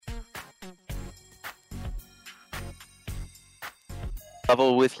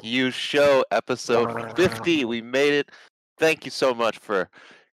Level with You show, episode 50. We made it. Thank you so much for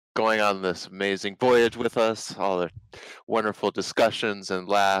going on this amazing voyage with us. All the wonderful discussions and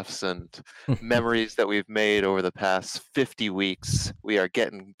laughs and memories that we've made over the past 50 weeks. We are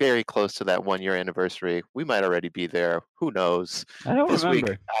getting very close to that 1 year anniversary. We might already be there. Who knows? I don't This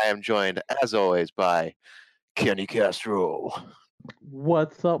remember. week, I am joined, as always, by Kenny Castro,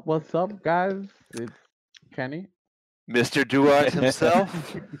 What's up, guys? It's Kenny. Mr. Duarte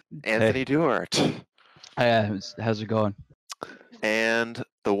himself, Anthony Duarte. How's it going? And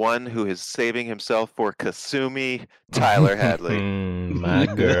the one who is saving himself for Kasumi, Tyler Hadley. My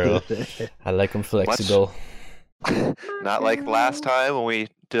girl. I like him flexible. Not like last time when we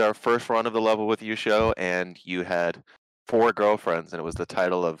did our first run of the Level With You show and you had 4 girlfriends and it was the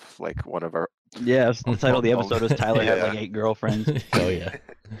title of like one of our... Yeah, the title of the episode was Tyler had like 8 girlfriends. Oh yeah.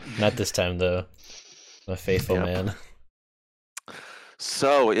 Not this time though. I'm a faithful man.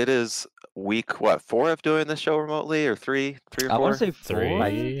 So it is week 4 of doing this show remotely, or 3 or 4? I want to say 4. 3.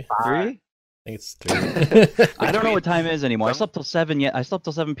 3? I think it's 3. I don't know what time it is anymore. I slept till 7 I slept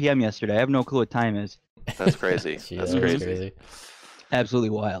till 7 p.m. yesterday. I have no clue what time is. That's crazy. That's crazy. Absolutely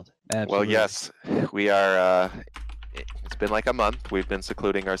wild. Absolutely. Well, yes, we are. It's been like a month. We've been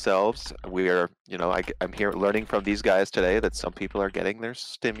secluding ourselves. We are, I'm here learning from these guys today that some people are getting their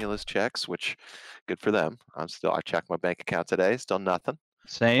stimulus checks, which good for them. I checked my bank account today, still nothing.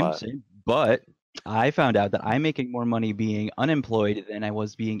 Same. But I found out that I'm making more money being unemployed than I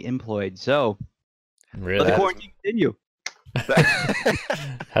was being employed. So Really? let the quarantine continue.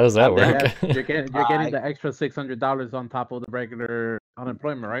 How does that work? Yeah, you're getting the extra $600 on top of the regular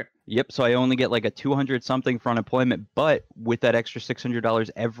unemployment, right? Yep. So I only get like a 200 something for unemployment, but with that extra $600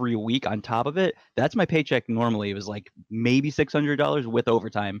 every week on top of it, that's my paycheck. Normally it was like maybe $600 with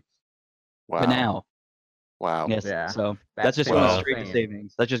overtime. Wow. But now, wow. yes. Yeah. So that's just insane. going straight to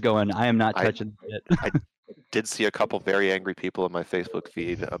savings. That's just going. I am not touching it. I did see a couple very angry people in my Facebook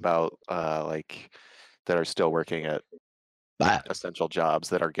feed about that are still working at essential jobs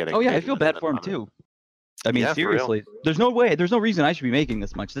that are getting. Oh yeah, I paid feel bad for him too. I mean, Yeah, for real. seriously, there's no reason I should be making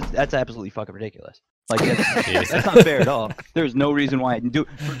this much. That's absolutely fucking ridiculous. Like that's not fair at all. There's no reason why I can do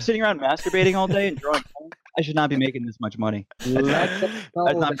sitting around masturbating all day and drawing. I should not be making this much money. That's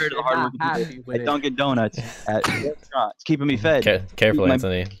not fair to the hard working people at Dunkin' Donuts at restaurants. It's keeping me fed. Careful, my-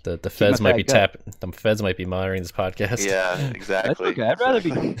 Anthony. The feds might be fat gut. The feds might be monitoring this podcast. Yeah, That's exactly. okay. I'd rather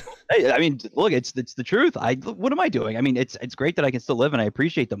be. Hey, I mean, look, it's the truth. What am I doing? I mean, it's great that I can still live, and I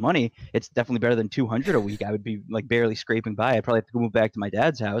appreciate the money. It's definitely better than $200 a week. I would be like barely scraping by. I'd probably have to go move back to my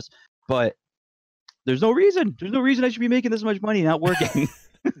dad's house, but there's no reason. There's no reason I should be making this much money not working.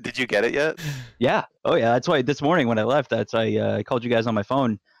 Did you get it yet? Yeah. Oh yeah. That's why this morning when I left, I called you guys on my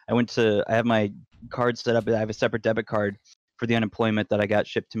phone. I have my card set up. I have a separate debit card for the unemployment that I got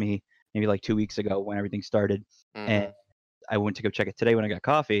shipped to me maybe like 2 weeks ago when everything started. Mhm. And I went to go check it today when I got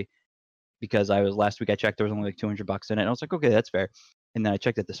coffee because last week I checked there was only like $200 in it. And I was like, okay, that's fair. And then I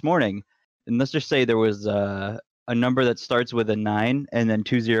checked it this morning, and let's just say there was a number that starts with a 9 and then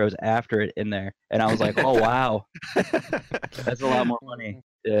 2 zeros after it in there. And I was like, oh wow, that's a lot more money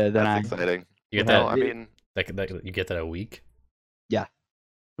than That's exciting. You get No, that? I mean, You get that a week?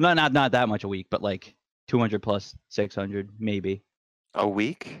 not that much a week, but like 200 plus 600 maybe. a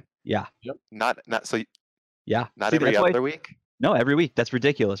week? Yeah. Not so. Yeah. Not See, every that's why- other week. No, every week. That's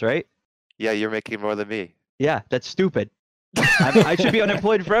ridiculous, right? Yeah, you're making more than me. Yeah, that's stupid. I should be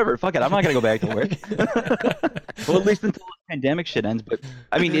unemployed forever. Fuck it. I'm not gonna go back to work. Well, at least until the pandemic shit ends. But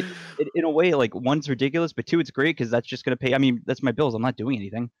I mean, it in a way, like, 1, it's ridiculous, but 2, it's great because that's just gonna pay. I mean, that's my bills. I'm not doing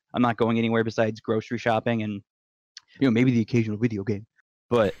anything. I'm not going anywhere besides grocery shopping and maybe the occasional video game.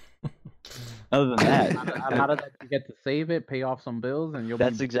 But other than that, Out of that, you get to save it, pay off some bills, and you'll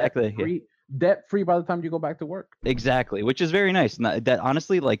That's be exactly- debt free by the time you go back to work. exactly, which is very nice. And that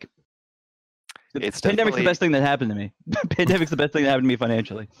honestly, like, the It's pandemic's the definitely- best thing that happened to me. Pandemic's the best thing that happened to me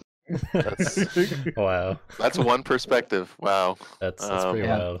financially. Wow. That's one perspective. Wow. That's pretty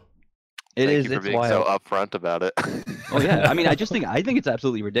Yeah. wild. It Thank is. you for It's being wild. so upfront about it. Oh yeah, I mean, I think it's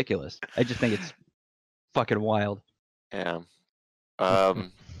absolutely ridiculous. I just think it's fucking wild. Yeah.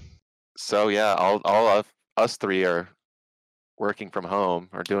 So yeah, all of us 3 are working from home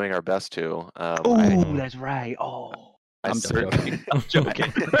or doing our best to. Oh, that's right. Oh, I I'm certainly-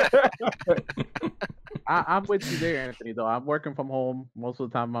 joking. I'm with you there, Anthony. Though I'm working from home most of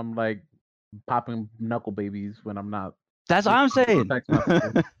the time. I'm like popping knuckle babies when I'm not. That's what I'm saying. Text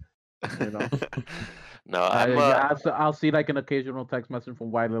messages, you know? No, I'm. I'll see like an occasional text message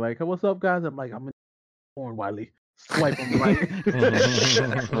from Wiley, like, "Hey, what's up, guys?" I'm like, "I'm in porn, Wiley." Swipe them right.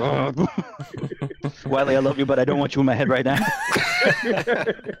 Wiley, I love you, but I don't want you in my head right now.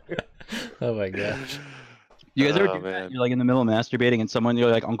 Oh my gosh. You guys ever Oh, do that? man. You're like in the middle of masturbating and someone,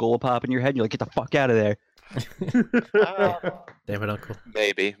 you're like, uncle will pop in your head. And you're like, get the fuck out of there. Damn it, uncle.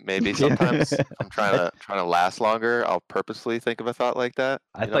 Maybe Yeah. sometimes if I'm trying to last longer, I'll purposely think of a thought like that.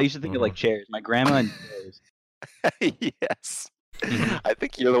 I thought you should think of like chairs. My grandma and chairs. Yes. Mhm. I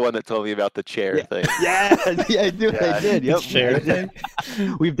think you're the one that told me about the chair Yeah. thing. Yeah, I do. Yeah. I did. Yep. Chair I did.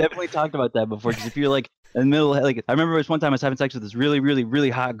 We've definitely talked about that before. Because if you're like in the middle, like I remember this one time I was having sex with this really, really,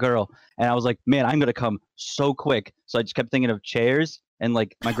 really hot girl, and I was like, man, I'm gonna come so quick. So I just kept thinking of chairs and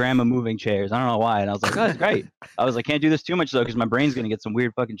like my grandma moving chairs. I don't know why, and I was like, oh, that's great. I was like, can't do this too much though, because my brain's gonna get some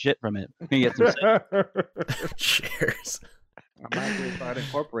weird fucking shit from it. I'm gonna get some. Cheers. I might as well start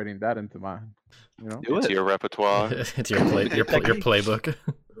incorporating that into my, Do It's it. your repertoire. It's your playbook.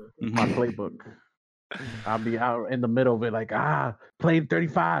 my playbook. I'll be out in the middle of it, like plane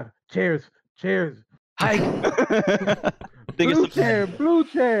 35. Cheers. Hike. Think Blue of chair. Blue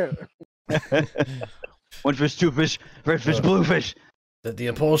chair. One fish, two fish, red fish, blue fish. The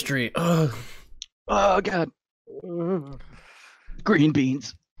upholstery. Oh, Oh god, green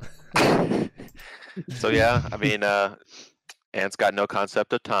beans. So yeah, I mean, Ant's got no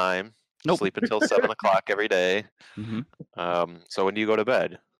concept of time. Nope. Sleep until 7 o'clock every day. Mm-hmm. So when do you go to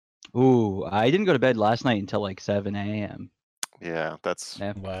bed? Ooh, I didn't go to bed last night until like 7 a.m. Yeah, that's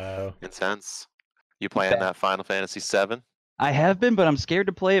Yeah. wow. intense. You playing that Final Fantasy VII? I have been, but I'm scared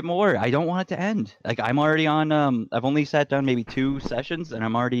to play it more. I don't want it to end. Like I'm already on. I've only sat down maybe 2 sessions, and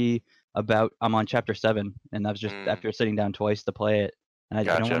I'm on chapter 7, and that was just after sitting down twice to play it. And I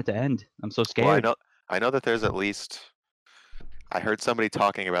don't want it to end. I'm so scared. Well, I know that there's at least. I heard somebody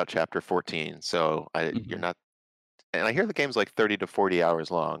talking about chapter 14, so you're not. And I hear the game's like 30 to 40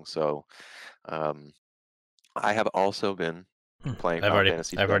 hours long, so I have also been playing Final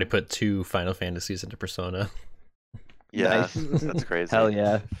Fantasy. I've already put 2 Final Fantasies into Persona. Yeah, Nice. that's crazy. Hell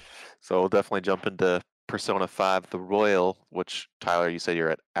yeah. So we'll definitely jump into Persona 5, The Royal, which, Tyler, you said you're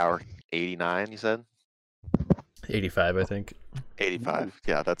at hour 89, you said? 85, I think. 85.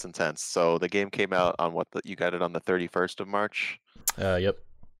 Yeah, that's intense. So the game came out on you got it on the 31st of March. Yep.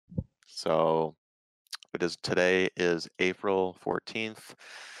 So today is April 14th.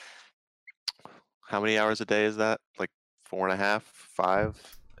 How many hours a day is that? Like 4.5,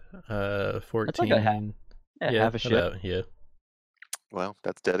 5? 14. That's like a half. Yeah, half a shit. Yeah. Well,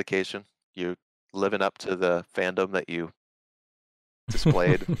 that's dedication. You living up to the fandom that you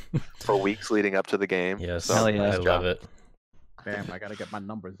displayed for weeks leading up to the game. Yes, So, Hell yeah. I nice love job. it. Damn, I gotta get my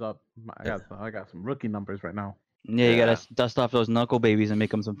numbers up. I got some rookie numbers right now. Yeah, you gotta dust off those knuckle babies and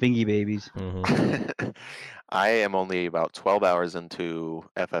make them some fingy babies. Mhm. I am only about 12 hours into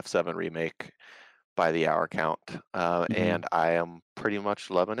FF7 Remake by the hour count, and I am pretty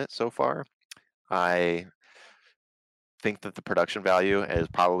much loving it so far. I think that the production value is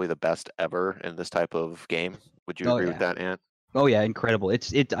probably the best ever in this type of game. Would you agree with that, Ant? Oh yeah, incredible.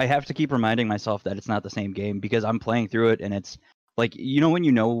 I have to keep reminding myself that it's not the same game because I'm playing through it and it's like when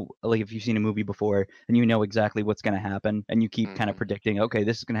like if you've seen a movie before and you know exactly what's gonna happen and you keep kind of predicting, okay,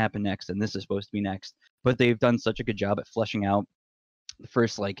 this is gonna happen next and this is supposed to be next. But they've done such a good job at fleshing out the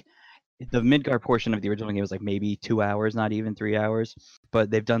first the Midgar portion of the original game was like maybe 2 hours, not even 3 hours. But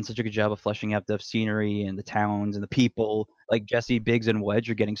they've done such a good job of fleshing out the scenery and the towns and the people. Like Jesse, Biggs, and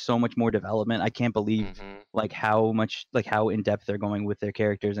Wedge are getting so much more development. I can't believe like how in depth they're going with their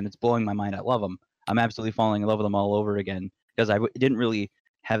characters, and it's blowing my mind. I love them. I'm absolutely falling in love with them all over again because I didn't really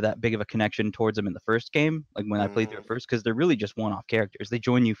have that big of a connection towards them in the first game, like when I played through it first, because they're really just one-off characters. They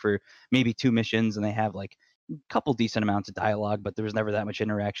join you for maybe 2 missions, and they have like couple decent amounts of dialogue, but there was never that much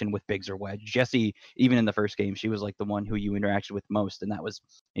interaction with Biggs or Wedge. Jesse, even in the first game, she was like the one who you interacted with most, and that was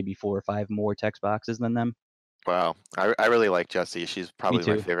maybe 4 or 5 more text boxes than them. Wow, I really like Jessie. She's probably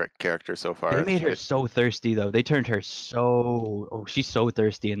my favorite character so far. They made her so thirsty though. They turned her she's so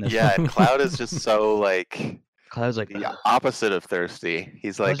thirsty in this. Yeah, and Cloud is just so like Cloud's like the opposite of thirsty.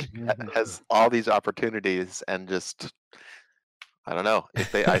 He's like has all these opportunities and just I don't know.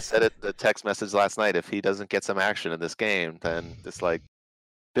 I said it the text message last night. If he doesn't get some action in this game, then it's like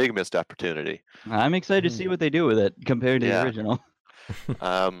big missed opportunity. I'm excited to see what they do with it compared to the original.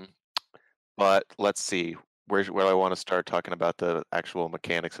 But let's see where I want to start talking about the actual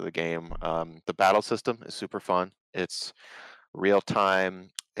mechanics of the game. The battle system is super fun. It's real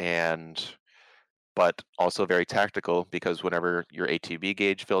time but also very tactical because whenever your ATB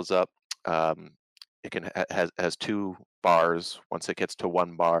gauge fills up, it has 2 bars. Once it gets to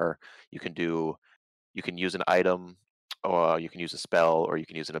 1 bar, you can use an item, or you can use a spell, or you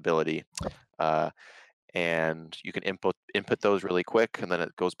can use an ability. and you can input those really quick, and then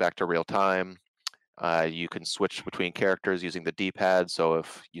it goes back to real time. You can switch between characters using the D-pad. So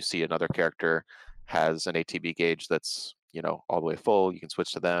if you see another character has an ATB gauge that's all the way full, you can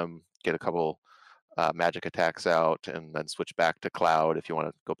switch to them, get a couple magic attacks out, and then switch back to Cloud if you want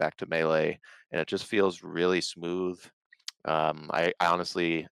to go back to melee. And it just feels really smooth. I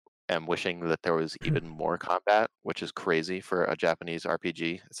honestly am wishing that there was even more combat, which is crazy for a Japanese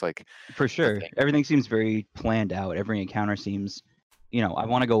RPG. It's like For sure, everything seems very planned out. Every encounter seems, I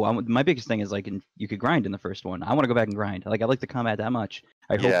want to go. My biggest thing is like, you could grind in the first one. I want to go back and grind. Like I like the combat that much.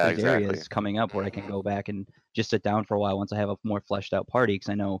 I hope Yeah, there's exactly. areas coming up where I can go back and just sit down for a while once I have a more fleshed out party, because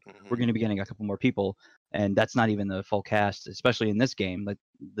I know we're going to be getting a couple more people, and that's not even the full cast, especially in this game, like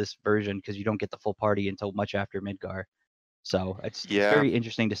this version, because you don't get the full party until much after Midgar. So it's very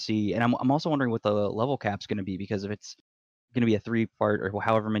interesting to see, and I'm also wondering what the level cap's going to be, because if it's going to be a 3-part or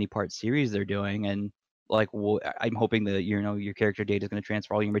however many part series they're doing, and like I'm hoping that your character data is going to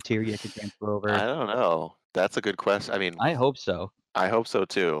transfer, all your materia can transfer over. I don't know. That's a good question. I mean, I hope so. I hope so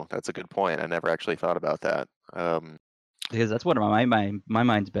too. That's a good point. I never actually thought about that. Because that's what my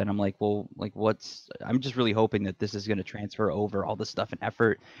mind's been. I'm like, well, like I'm just really hoping that this is going to transfer over all the stuff and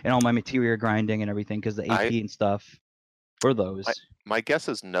effort and all my materia grinding and everything, because the AP and stuff for those. My guess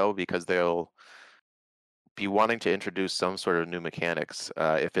is no, because they'll be wanting to introduce some sort of new mechanics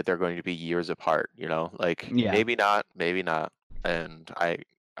if they're going to be years apart, maybe not, and I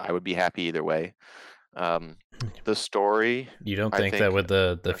would be happy either way. The story, you don't think that with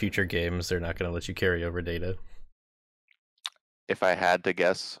the future games they're not going to let you carry over data? If I had to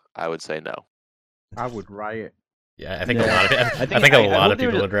guess, I would say no. I would riot. Yeah, I think a lot of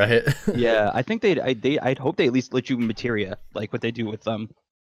people would riot. Yeah, I think I'd hope they at least let you materia, like what they do with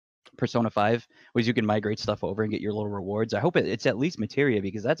Persona 5, was you can migrate stuff over and get your little rewards. I hope it's at least materia,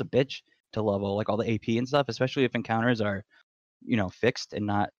 because that's a bitch to level, like all the AP and stuff, especially if encounters are, fixed and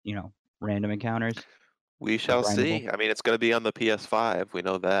not, random encounters. We shall see. I mean, it's going to be on the PS5. We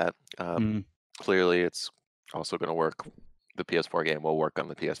know that. Clearly, it's also going to work. The PS4 game will work on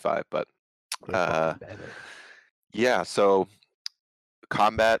the PS5, but yeah. So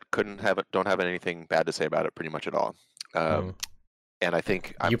combat don't have anything bad to say about it, pretty much at all. And I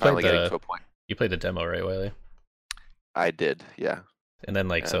think I'm finally getting to a point. You played the demo, right, Wiley? I did, yeah. And then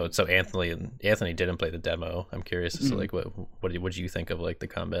so Anthony didn't play the demo. I'm curious as to like what did you think of like the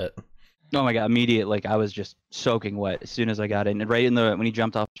combat? Oh my god, immediate, like I was just soaking wet as soon as I got in. And right when he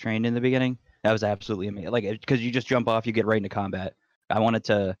jumped off the train in the beginning, that was absolutely amazing. Like, because you just jump off, you get right into combat. I wanted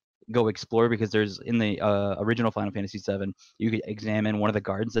to go explore, because there's in the original Final Fantasy VII, you could examine one of the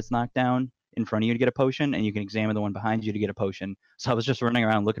guards that's knocked down in front of you to get a potion, and you can examine the one behind you to get a potion. So I was just running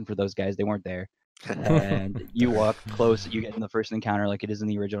around looking for those guys. They weren't there. And you walk close, you get in the first encounter like it is in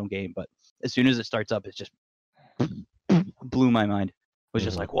the original game. But as soon as it starts up, it just blew my mind. It was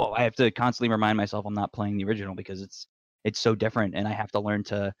just like, whoa, I have to constantly remind myself I'm not playing the original, because it's so different, and I have to learn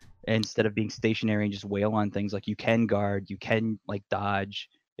to, instead of being stationary and just wail on things, like you can guard, you can like dodge.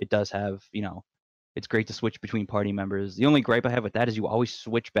 It does have, it's great to switch between party members. The only gripe I have with that is you always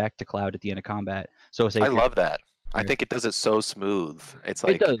switch back to Cloud at the end of combat. So I love that. I think it does it so smooth. It's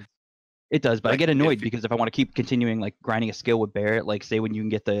like it does, but like, I get annoyed because if I want to keep continuing like grinding a skill with Barret, like say when you can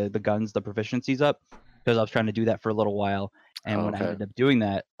get the guns, the proficiencies up, because I was trying to do that for a little while. And when I ended up doing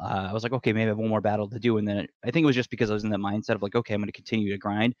that, I was like, okay, maybe I have one more battle to do. And then I think it was just because I was in that mindset of like, okay, I'm going to continue to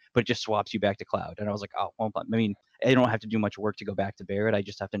grind, but it just swaps you back to Cloud. And I was like, oh, well, I mean, I don't have to do much work to go back to Barret. I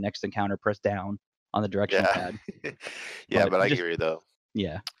just have to next encounter press down on the directional pad. Yeah, but I hear you though.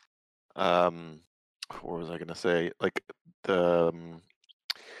 Yeah. What was I going to say? Like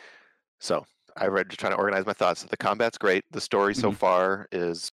so I read, just trying to organize my thoughts. The combat's great. The story so far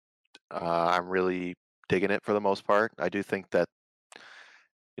is, I'm really digging it for the most part. I do think that,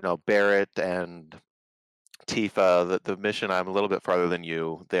 Barret and Tifa, the mission, I'm a little bit farther than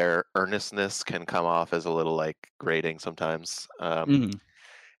you. Their earnestness can come off as a little like grating sometimes.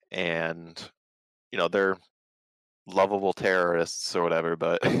 And, they're lovable terrorists or whatever,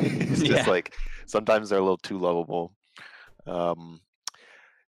 but it's just like sometimes they're a little too lovable. But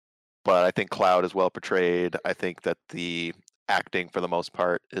I think Cloud is well portrayed. I think that the acting for the most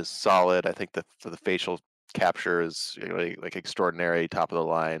part is solid. I think that for the facial capture is really like extraordinary, top of the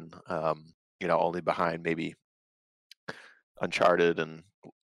line. Only behind maybe Uncharted and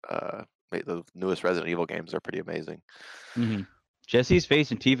the newest Resident Evil games are pretty amazing. Jesse's face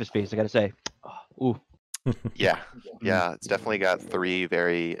and Tifa's face, I gotta say. Ooh. Yeah, it's definitely got 3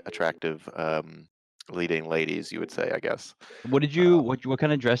 very attractive leading ladies, you would say, I guess. What did you what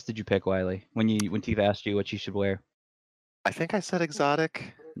kind of dress did you pick, Wiley, when Tifa asked you what you should wear? I think I said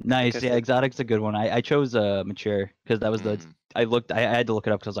exotic. Nice. guess Yeah, that- exotic's a good one. I chose mature because that was the. Mhm. I had to look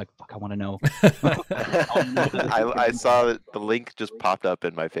it up because I was like, fuck, I want to know. I saw that the link just popped up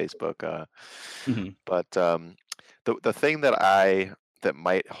in my Facebook. Mhm. But the thing that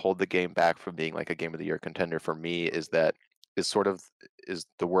might hold the game back from being like a game of the year contender for me is the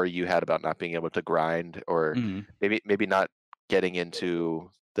worry you had about not being able to grind, or Mhm. maybe not getting into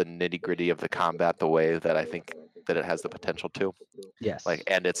the nitty gritty of the combat the way that I think that it has the potential to. Yes. Like,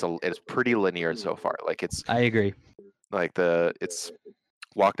 and it's pretty linear so far. Like it's I agree. like it's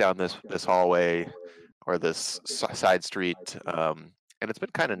walk down this hallway or this side street, and it's been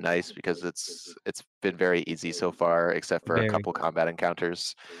kind of nice because it's been very easy so far, except for a Very. couple combat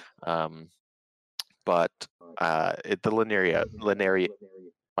encounters. But the linear.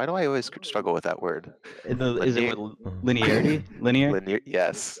 Why do I always struggle with that word? Is it Linear- with linearity? Linear? Linear,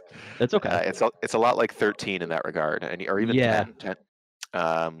 yes. That's okay. It's a lot like 13 in that regard, or even Yeah.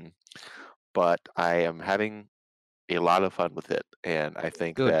 10. But I am having a lot of fun with it, and I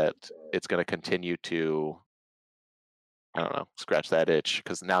think Good. that it's going to continue to, I don't know, scratch that itch,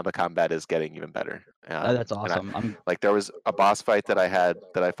 because now the combat is getting even better. That's and awesome. like, there was a boss fight that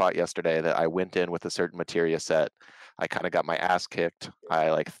I fought yesterday that I went in with a certain materia set. I kind of got my ass kicked. I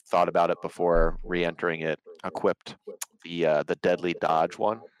like thought about it before re-entering it, equipped the deadly dodge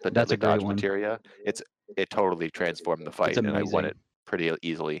one, the That's deadly a great dodge one. materia. It totally transformed the fight, and I won amazing. it pretty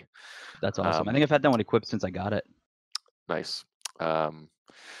easily. That's awesome. I Um, think I've had that one equipped since I got it. Nice.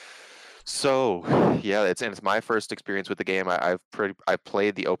 So yeah, it's my first experience with the game. I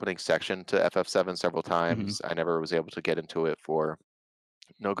played the opening section to FF7 several times. I never was able to get into it for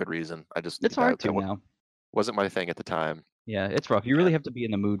no good reason. It's hard to now. Wasn't my thing at the time. Yeah, it's rough. You really have to be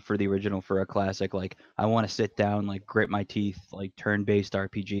in the mood for the original, for a classic. Like, I want to sit down, like, grit my teeth, like, turn-based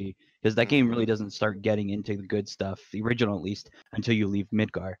RPG, because that game really doesn't start getting into the good stuff, the original at least, until you leave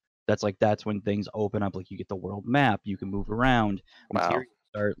Midgar. That's when things open up. Like, you get the world map, you can move around, Wow. materials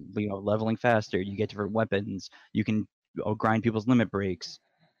start, leveling faster. You get different weapons. You can grind people's limit breaks.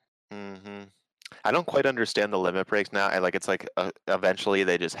 I don't quite understand the limit breaks now. It's like eventually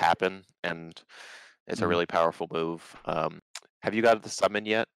they just happen, and it's a really powerful move. Have you got the summon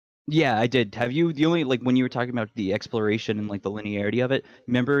yet? Yeah, I did. Have you, the only, like, when you were talking about the exploration and, like, the linearity of it,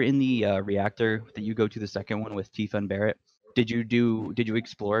 remember in the reactor that you go to, the second one with Tifa and Barrett? Did you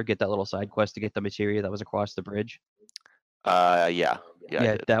explore, get that little side quest to get the materia that was across the bridge? Yeah, I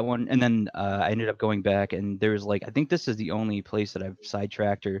did. That one. And then I ended up going back, and there's, like, I think this is the only place that I've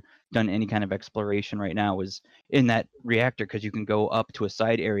sidetracked or done any kind of exploration right now, was in that reactor, because you can go up to a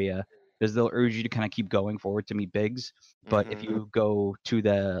side area, because they'll urge you to kind of keep going forward to meet Biggs. But if you go to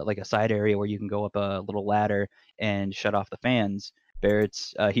the, like, a side area where you can go up a little ladder and shut off the fans,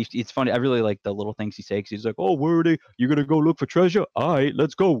 Barrett's it's funny. I really like the little things he says. He's like, "Oh, where are they? You're gonna go look for treasure? All right,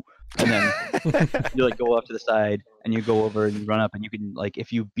 let's go." And then you, like, go off to the side and you go over and you run up, and you can, like,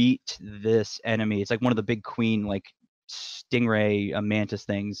 if you beat this enemy, it's like one of the big queen, like, stingray mantis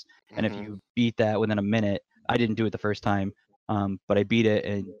things, and if you beat that within a minute, I didn't do it the first time, but I beat it,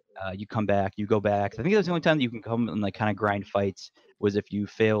 and you come back, you go back. I think that's the only time that you can come and, like, kind of grind fights, was if you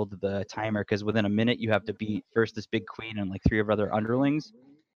failed the timer, because within a minute you have to beat first this big queen and, like, 3 of other underlings.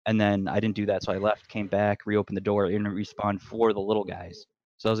 And then I didn't do that, so I left, came back, reopened the door, and respawned 4 of the little guys.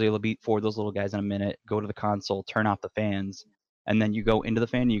 So I was able to beat 4 of those little guys in a minute, go to the console, turn off the fans, and then you go into the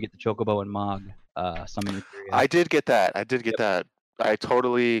fan and you get the Chocobo and Mog summon materia. I did get that. I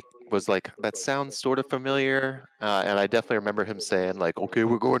totally was like, that sounds sort of familiar, and I definitely remember him saying, like, "Okay,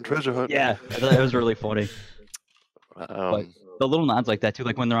 we're going treasure hunt." Yeah, that was really funny. But Um, the little nods like that too,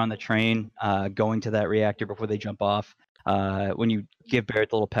 like when they're on the train, going to that reactor before they jump off. When you give Barrett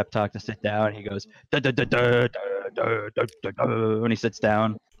the little pep talk to sit down, he goes da da da da da da da da da when he sits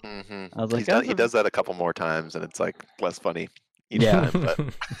down. I was like, he does that a couple more times, and it's like less funny each Yeah. time. But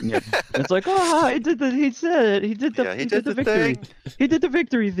Yeah, it's like, oh, he did the, he said it, he did the, yeah, he did the victory, thing. he did the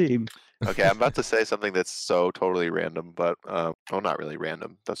victory theme. Okay, I'm about to say something that's so totally random, but not really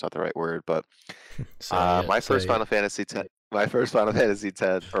random. That's not the right word. But my first Final Fantasy X,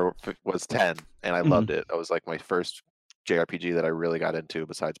 was 10, and I loved it. It was like my first JRPG that I really got into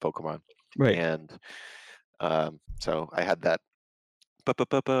besides Pokemon. Right. And so I had that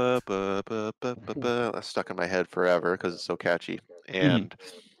stuck in my head forever because it's so catchy. And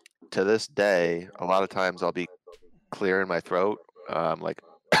to this day, a lot of times I'll be clearing my throat, like,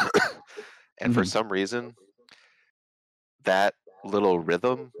 and for some reason, that little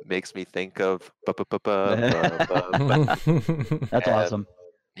rhythm makes me think of That's awesome.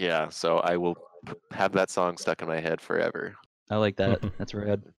 Yeah, so I will have that song stuck in my head forever. I like that. That's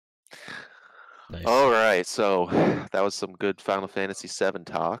rad. Nice. All right, so that was some good Final Fantasy VII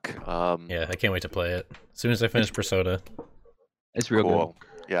talk. Yeah, I can't wait to play it. As soon as I finish Persona. It's real cool.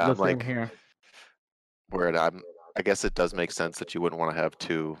 Yeah, The I'm same like, here. where I guess it does make sense that you wouldn't want to have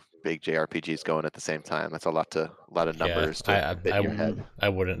two big JRPGs going at the same time. That's a lot of numbers Yeah, to fit in your head. I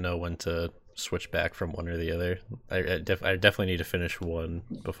wouldn't know when to switch back from one or the other. I definitely need to finish one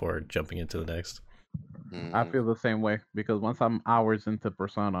before jumping into the next. I Mhm. feel the same way because once I'm hours into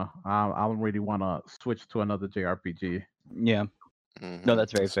Persona, I don't really want to switch to another JRPG. Yeah. Mhm. No,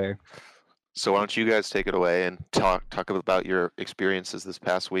 that's very fair. So why don't you guys take it away and talk about your experiences this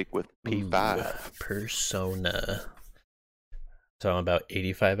past week with Ooh, P5? Persona. So I'm about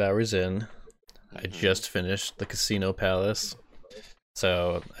 85 hours in. I Mhm. just finished the Casino Palace.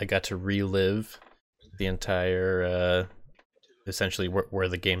 So I got to relive the entire, essentially where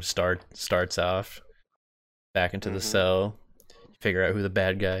the game starts off. Back into the Mhm. cell. Figure out who the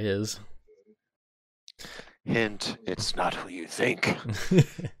bad guy is. Hint: it's not who you think.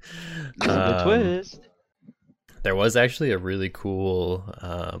 The twist. There was actually a really cool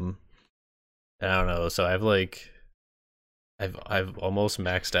I don't know, so I've almost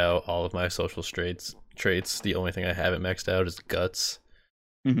maxed out all of my social traits. The only thing I haven't maxed out is guts.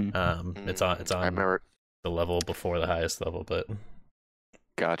 Mm-hmm. It's I on remember. the level before the highest level, but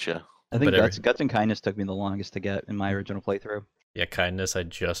Gotcha. I think But guts and kindness took me the longest to get in my original playthrough. yeah, kindness I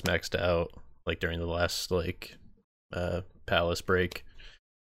just maxed out like during the last palace break.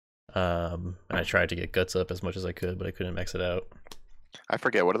 And I tried to get guts up as much as I could, but I couldn't max it out. I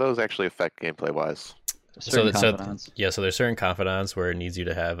forget, what do those actually affect gameplay wise? Certain So confidants. there's certain confidants where it needs you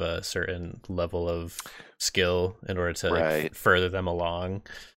to have a certain level of skill in order to Right. further them along.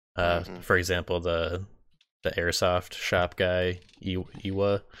 Mhm. For example, the airsoft shop guy,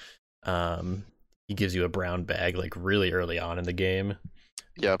 Iwa, he gives you a brown bag like really early on in the game.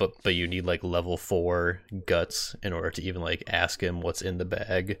 Yep. But you need like level 4 guts in order to even like ask him what's in the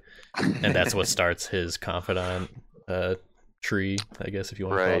bag, and that's what starts his confidant tree, I guess, if you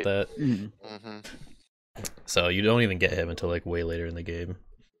want to call it that. Mm-hmm. So you don't even get him until like way later in the game.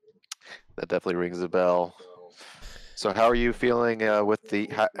 That definitely rings a bell. So how are you feeling with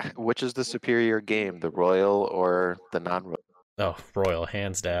which is the superior game, the Royal or the non-Royal? Oh, Royal,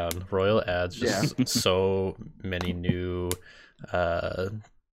 hands down. Royal adds just so many new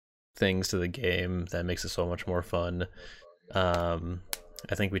things to the game that makes it so much more fun.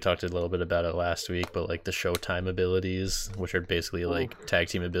 I think we talked a little bit about it last week, but like the Showtime abilities, which are basically like tag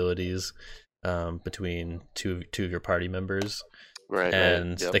team abilities between two of your party members, Right.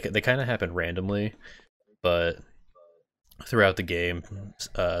 and Yep. they kind of happen randomly, but throughout the game,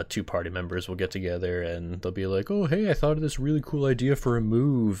 two party members will get together and they'll be like, "Oh, hey, I thought of this really cool idea for a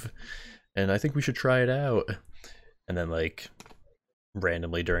move, and I think we should try it out." And then like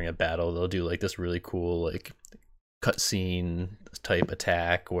randomly during a battle, they'll do like this really cool like cutscene type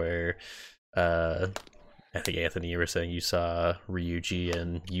attack where I think Anthony, you were saying you saw Ryuji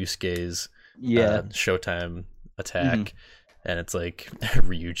and Yusuke's Showtime attack, and it's like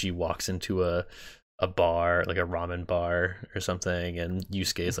Ryuji walks into a bar, like a ramen bar or something, and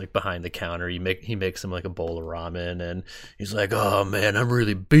Yusuke is like behind the counter. He makes him like a bowl of ramen, and he's like, "Oh man, I'm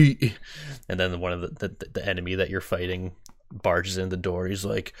really beat." And then one of the enemy that you're fighting barges in the door. He's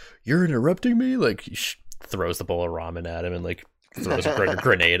like, "You're interrupting me!" Like he throws the bowl of ramen at him and like throws a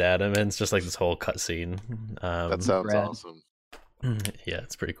grenade at him, and it's just like this whole cutscene. That sounds awesome. Yeah,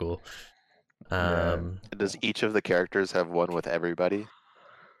 it's pretty cool. Does each of the characters have one with everybody?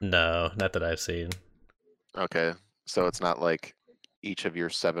 No, not that I've seen. Okay, so it's not like each of your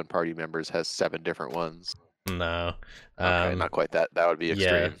 7 party members has 7 different ones. No. Okay, not quite that. That would be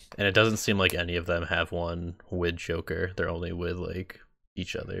extreme. Yeah, and it doesn't seem like any of them have one with Joker. They're only with like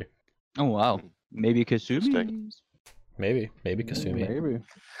each other. Oh wow, maybe Kasumi. Maybe Kasumi. Maybe.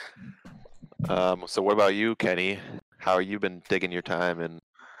 So what about you, Kenny? How have you been digging your time in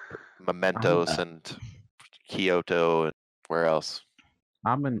Mementos and Kyoto and where else?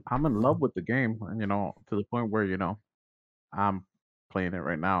 I'm in love with the game, and to the point where I'm playing it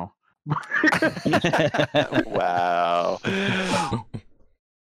right now. Wow.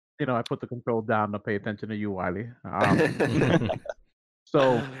 I put the control down to pay attention to you, Wiley.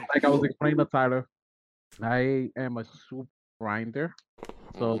 So, like I was explaining to Tyler, I am a soup grinder.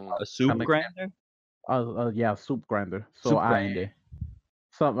 So a soup grinder? Yeah, soup grinder. So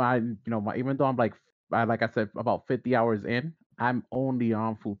even though I'm like I said, about 50 hours in, I'm only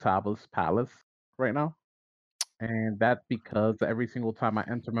on Futaba's Palace right now. And that's because every single time I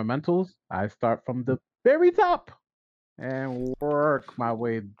enter Mementos, I start from the very top and work my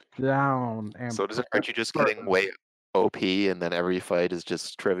way down. And so aren't you just getting way OP and then every fight is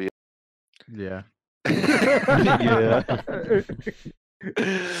just trivial? Yeah. Yeah.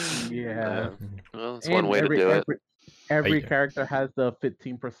 Yeah. Well, it's And one way to do it. every you- character has the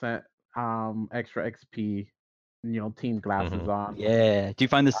 15% extra XP, team glasses Mhm. on. Yeah. Do you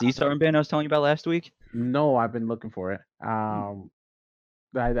find the C-Star band I was telling you about last week? No, I've been looking for it. I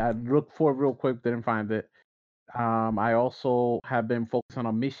looked for it real quick, didn't find it. I also have been focusing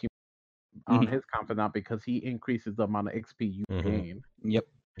on Mishi on Mhm. his confidant because he increases the amount of XP you Mhm. gain. Yep.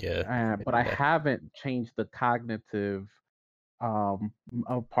 Yeah. But I Yeah. haven't changed the cognitive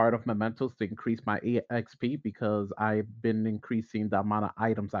a part of mementos to increase my XP because I've been increasing the amount of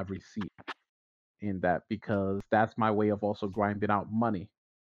items I've received in that because that's my way of also grinding out money.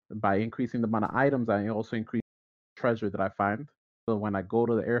 By increasing the amount of items, I also increase treasure that I find. So when I go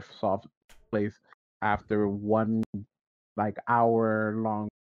to the airsoft place after one like hour long,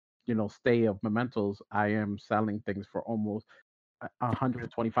 stay of mementos, I am selling things for almost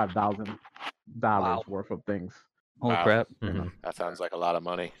 $125,000 Wow. worth of things. Holy Wow. crap. Mhm. That sounds like a lot of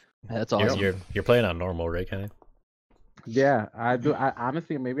money. That's You're, awesome. you're playing on normal, right, Kenny? Yeah, I do. I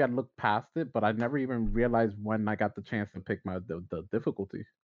honestly, maybe I looked past it, but I never even realized when I got the chance to pick the difficulty.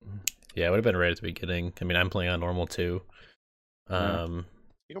 Yeah, it would have been right at the beginning. I mean, I'm playing on normal too. Yeah.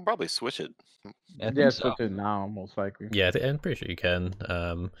 You can probably switch it. I think Yeah, so. switch it now, most likely. Yeah, I'm pretty sure you can.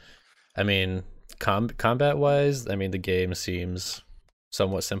 I mean, combat wise, I mean the game seems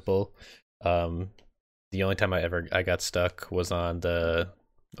somewhat simple. The only time I got stuck was on the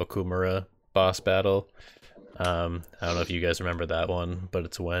Okumura boss battle. I don't know if you guys remember that one, but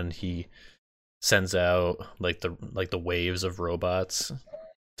it's when he sends out like the waves of robots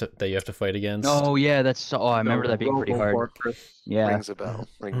that you have to fight against. Oh yeah, that's so. Oh, I remember that being pretty hard. Yeah. Rings a bell.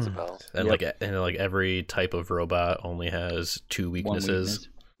 Rings a bell. And Yep. like every type of robot only has 2 One weaknesses.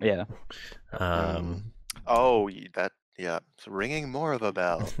 weakness. Yeah. Oh, yeah. It's ringing more of a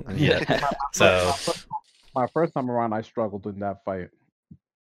bell. Yeah. So My first time around, I struggled in that fight.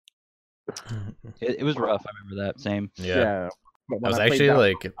 It was rough. I remember that. Same. yeah. But I when was played actually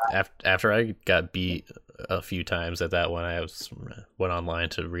that- like after I got beat a few times at that one, I went online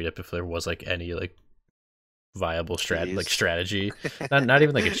to read up if there was like any like viable Cheese. strategy, not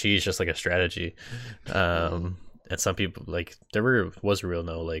even like a cheese, just like a strategy. And some people like was real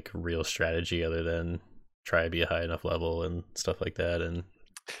no like real strategy other than try to be a high enough level and stuff like that. And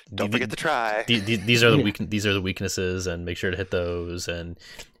Don't forget to try. these are the weaknesses, and make sure to hit those and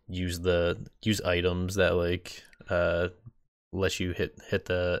use items that like let you hit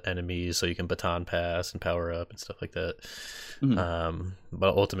the enemies so you can baton pass and power up and stuff like that.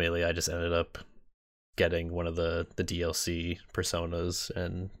 But ultimately I just ended up getting one of the DLC personas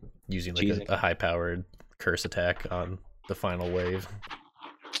and using like a high powered curse attack on the final wave.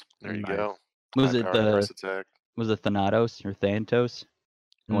 There you Nice. go. Was it High-powered the curse attack. Thanatos or Thantos?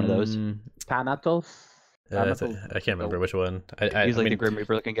 One of those. Thanatos. I can't remember which one. He's like the Grim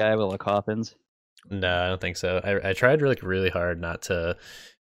Reaper looking guy with like coffins. No, I don't think so. I tried really hard not to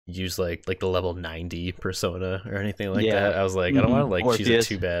use like the level 90 persona or anything like that. I was like, I don't want to like choose it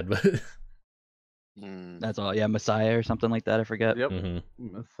too bad, but that's all. Yeah, Messiah or something like that. I forget. Yep.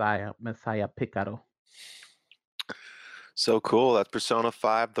 Messiah Picaro. So cool. That's Persona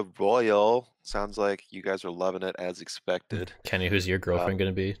 5 The Royal. Sounds like you guys are loving it as expected. Kenny, who's your girlfriend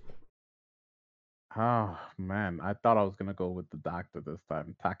gonna be? Oh man, I thought I was gonna go with the doctor this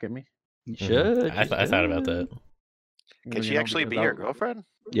time. Takemi. You should. I thought about that. Can she actually be your girlfriend?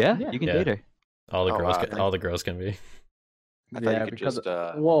 Yeah, you can date her. All the Oh, girls, wow. all the girls can be. I thought you could because just,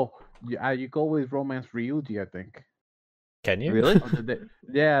 well, you go with Romance Ryuji, I think. Can you Really?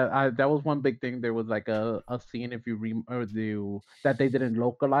 Yeah, that was one big thing. There was like a scene if you that they didn't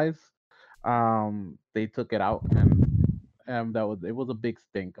localize. They took it out, and it was a big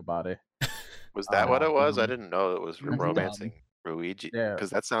stink about it. Was that what it was? I Mhm. didn't know it was That's romancing Ruiji. Yeah. Because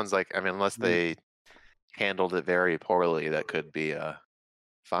that sounds like, I mean, unless they handled it very poorly, that could be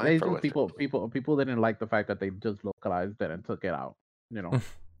fine It's for just Witcher. people didn't like the fact that they just localized it and took it out.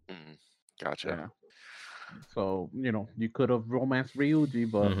 Gotcha. Yeah. So you could have romanced Ryuji,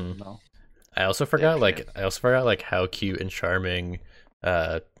 but no. I also forgot can't. like how cute and charming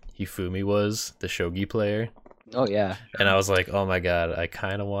Hifumi was, the shogi player. Oh yeah. And I was like, oh my god, I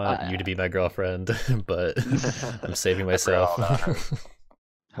kind of want you to be my girlfriend, but I'm saving myself.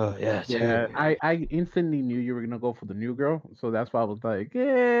 Oh yeah. Yeah, I instantly knew you were gonna go for the new girl, so that's why I was like,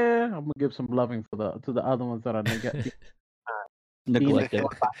 yeah, I'm gonna give some loving to the other ones that are Neglected.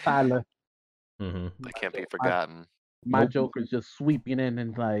 Tyler. That can't be forgotten. My Joker's just sweeping in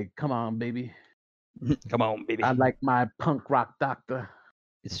and like, come on, baby. Come on, baby. I like my punk rock doctor.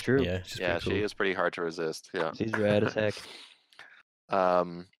 It's true. Yeah, She is pretty hard to resist. Yeah. She's rad as heck.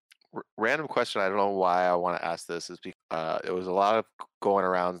 random question. I don't know why I want to ask this. Is because it was a lot of going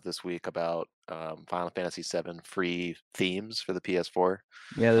around this week about Final Fantasy VII free themes for the PS4,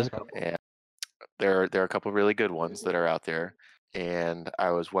 Yeah, there's a couple. and there are a couple really good ones that are out there. And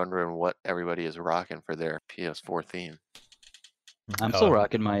I was wondering what everybody is rocking for their PS4 theme. I'm still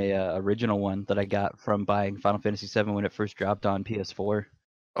rocking my original one that I got from buying Final Fantasy VII when it first dropped on PS4.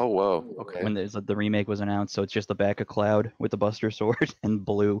 Oh, whoa. Okay. When the remake was announced, so it's just the back of Cloud with the Buster Sword and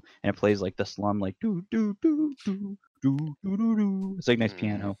blue, and it plays like the slum, like do do do do do do do do. It's like nice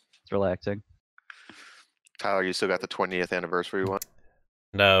piano. It's relaxing. Tyler, you still got the 20th anniversary one?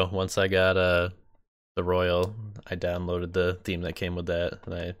 No, once I got the Royal, I downloaded the theme that came with that,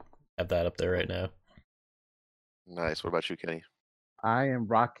 and I have that up there right now. Nice. What about you, Kenny? I am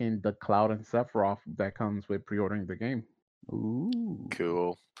rocking the Cloud and Sephiroth that comes with pre-ordering the game. Ooh.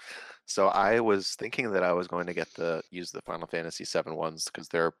 Cool. So I was thinking that I was going to use the Final Fantasy VII ones because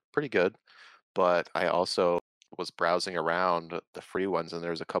they're pretty good, but I also was browsing around the free ones, and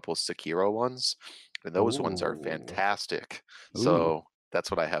there's a couple Sekiro ones, and those ones are Ooh. fantastic. Ooh. So that's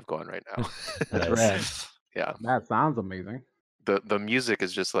what I have going right now. That's rad. Yeah. That sounds amazing. The music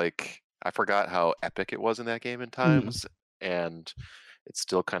is just like, I forgot how epic it was in that game in times, and it's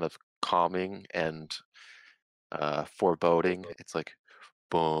still kind of calming and foreboding. It's like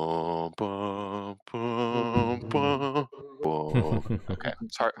boom, boom, boom, boom, boom. Okay,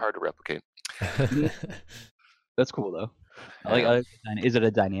 it's hard to replicate. That's cool though. I like is it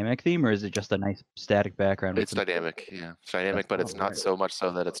a dynamic theme or is it just a nice static background? It's dynamic, yeah. It's dynamic, but it's not so much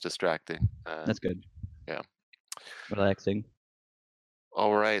so that it's distracting. That's good. Yeah. Relaxing.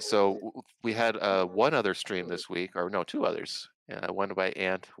 All right, so we had one other stream this week, or no, two others. One by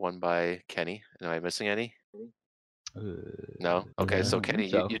Ant, one by Kenny. Am I missing any? No? Okay, so Kenny,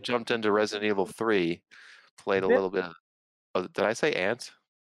 you jumped into Resident Evil 3, played a little bit of... Oh, did I say Ant?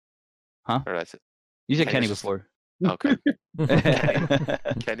 Huh? Or did I say... You said Kenny before. Okay.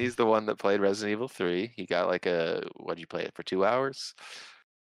 Kenny's the one that played Resident Evil 3. He got like what did you play it for 2 hours?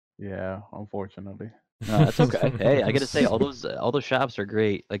 Yeah, unfortunately. No, that's okay. Hey, I gotta say, all those shops are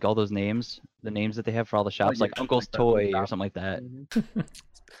great. Like all those names, the names that they have for all the shops, like Uncle's Toy or something like that.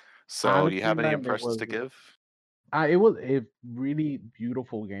 So, do you have any impressions to give? It was a really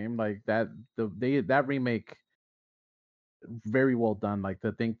beautiful game. Like that remake, very well done. Like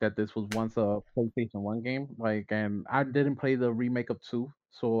to think that this was once a PlayStation 1 game. Like, and I didn't play the remake of 2,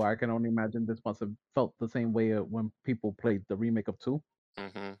 so I can only imagine this must have felt the same way when people played the remake of 2.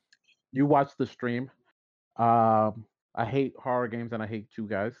 Mm-hmm. You watched the stream. I hate horror games and I hate you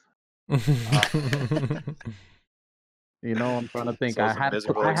guys. You know, I'm trying to think. So I had a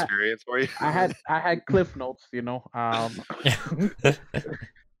miserable experience for you. I had cliff notes. You know.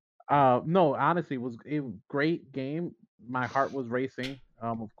 No, honestly, it was a great game. My heart was racing.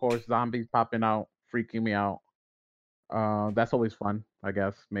 Of course, zombies popping out, freaking me out. That's always fun, I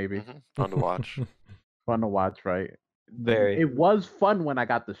guess. Maybe fun to watch. Fun to watch, right? Very. It was fun when I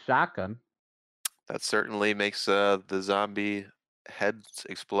got the shotgun. That certainly makes the zombie heads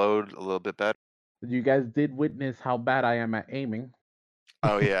explode a little bit better. You guys did witness how bad I am at aiming.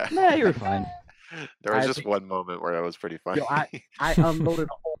 Oh yeah. Yeah, you were fine. There was just one moment where that was pretty funny. Yo, I unloaded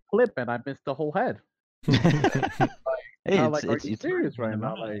a whole clip and I missed the whole head. Hey, are you serious right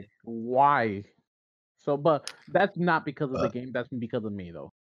now? Like, why? So, but that's not because of the game. That's because of me,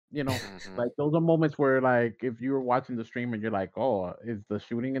 though. You know, like those are moments where, like, if you were watching the stream and you're like, "Oh, is the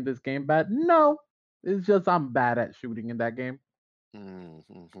shooting in this game bad?" No, it's just I'm bad at shooting in that game.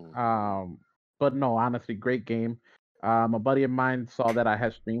 But no, honestly, great game. A buddy of mine saw that I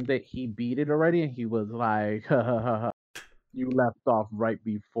had streamed it. He beat it already, and he was like, "You left off right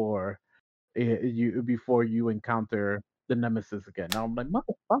before you encounter the nemesis again." Now I'm like,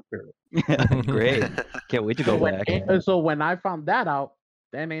 "Motherfucker!" Great, can't wait to go back. So when I found that out,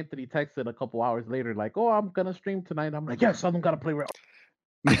 then Anthony texted a couple hours later, like, "Oh, I'm gonna stream tonight." I'm like, "Yes, I'm gonna play real."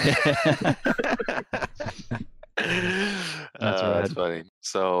 That's funny.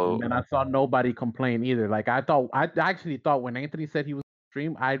 So and I saw nobody complain either. Like I actually thought when Anthony said he was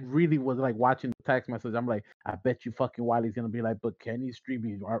stream, I really was like watching the text message. I'm like, I bet you fucking Wiley's gonna be like, but Kenny's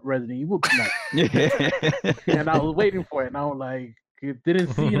streaming Resident Evil tonight. And I was waiting for it, and I was like,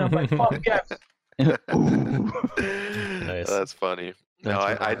 didn't see it. I'm like, fuck yes. Nice. That's funny. No,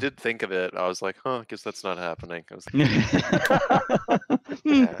 I did think of it. I was like, I guess that's not happening. I was like,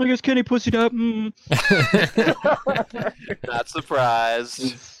 I guess Kenny pussied up. Not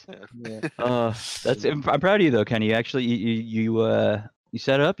surprised. I'm proud of you though, Kenny. You actually you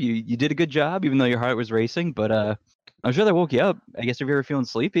set up. You did a good job, even though your heart was racing. But I'm sure that woke you up. I guess if you're ever feeling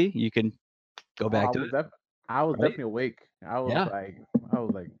sleepy, you can go back to it. I was definitely awake. I was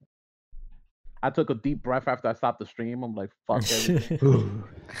like, I took a deep breath after I stopped the stream. I'm like, fuck everything.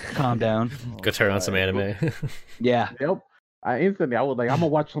 Calm down. Go turn on some anime. Yeah, Yep. I was like, I'm gonna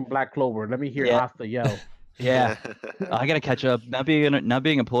watch some Black Clover. Let me hear Yeah. Asta yell. yeah. I gotta catch up. Not being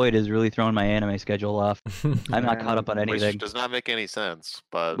employed is really throwing my anime schedule off. I'm not caught up on Which anything. does not make any sense,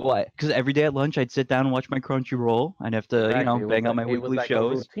 but What? Because every day at lunch, I'd sit down and watch my Crunchyroll. I'd have to, Exactly. It was bang out like- my it was weekly like a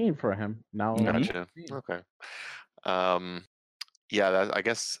shows. routine for him. Now, Mhm. it's a gotcha. routine. Okay. Yeah, I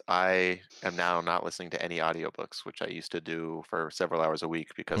guess I am now not listening to any audiobooks, which I used to do for several hours a week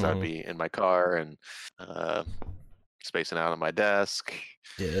because I'd Mhm. be in my car and spacing out on my desk,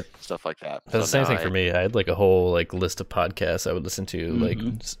 Yeah. stuff like that. That's the same thing for me. I had like a whole like list of podcasts I would listen to like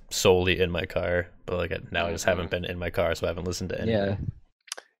solely in my car, but like now I just haven't been in my car, so I haven't listened to any. Yeah.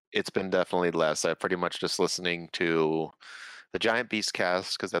 It's been definitely less. I'm pretty much just listening to the Giant Beast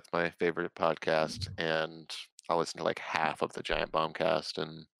Cast because that's my favorite podcast, and I'll listen to like half of the Giant Bombcast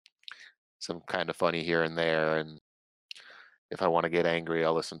and some kind of funny here and there. And if I want to get angry,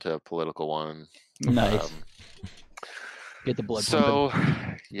 I'll listen to a political one. Nice. Get the blood pumping. So,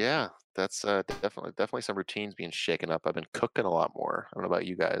 yeah, that's definitely some routines being shaken up. I've been cooking a lot more. I don't know about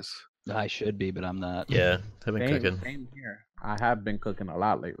you guys. I should be, but I'm not. Yeah, I've been cooking. Same here. I have been cooking a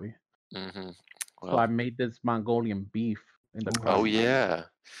lot lately. Mm-hmm. So I made this Mongolian beef in the Oh car. yeah,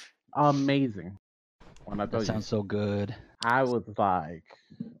 Amazing. When I tell That sounds so good. I was like,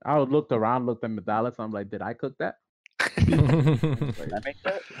 I looked around, looked at Medalis. I'm like, did I cook that? Did I make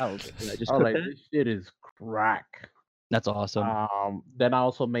that? I was Did I just like, cook that? this shit is crack. That's awesome. Then I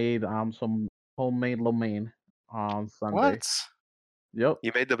also made some homemade lo mein on Sunday. what? Yep.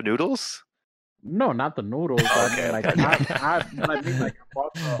 You made the noodles? No, not the noodles. I mean, Okay, like okay. I made like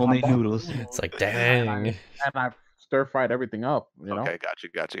Homemade noodles. It's like, dang. and I stir fried everything up. You know. Okay,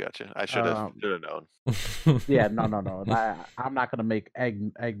 gotcha. I should have known. Yeah, no. I'm not gonna make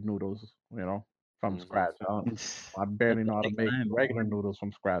egg noodles. You know, from Mhm. scratch. I barely know how to Take make time. regular noodles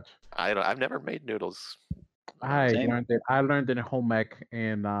from scratch. I've never made noodles. Same. I learned it in home ec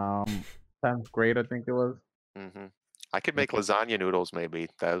in 10th grade, I think it was. Mm-hmm. I could make lasagna noodles maybe.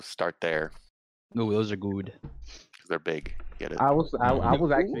 That'll start there Ooh, those are good. because they're big. Get it? I was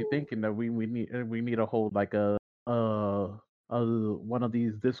actually thinking that we need to hold like a one of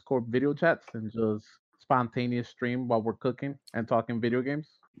these Discord video chats and just spontaneous stream while we're cooking and talking video games.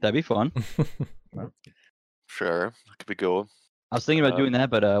 That'd be fun. Sure, that could be cool. I was thinking about doing that,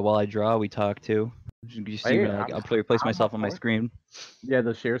 but while I draw, we talk too. You see, Hey, like, I'm- I'll place I'm myself up on my for it. screen. Yeah,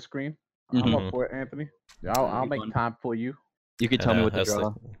 the share screen. I'm Mhm. up for it, Anthony. I'll That'd be make fun. time for you. You could tell me what to I was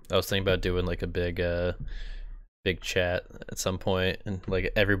draw. I was thinking about doing like a big chat at some point, and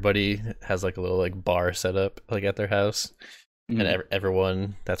like everybody has like a little like bar set up like at their house, Mhm. and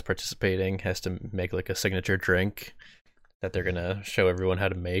everyone that's participating has to make like a signature drink that they're gonna show everyone how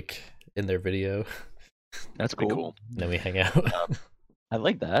to make in their video. That's That'd be cool. cool. And then we hang out. I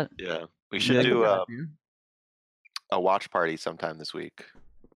like that. Yeah, we Yeah, should that's do Good a idea. watch party sometime this week.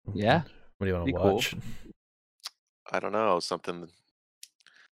 Yeah. What do you want Be to cool. watch? I don't know, something.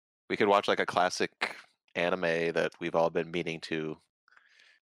 We could watch like a classic anime that we've all been meaning to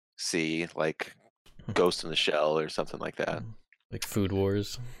see, like Ghost in the Shell or something like that. Like Food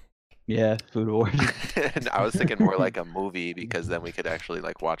Wars. Yeah. Food Wars. And I was thinking more like a movie because then we could actually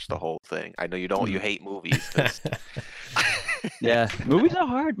like watch the whole thing. I know you hate movies. 'cause- Yeah. Movies are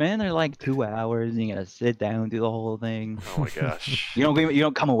hard, man. They're like 2 hours. And you gotta sit down do the whole thing. Oh my gosh. You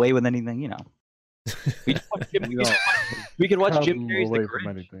don't come away with anything, you know. We just watch Jim, we could watch Jim Come Carrey's The away from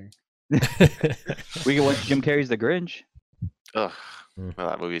Grinch. anything. We could watch Jim Carrey's The Grinch. Ugh. Mm. Well,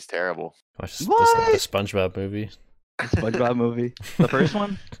 that movie's terrible. Watch What? the SpongeBob movie. The SpongeBob movie. The first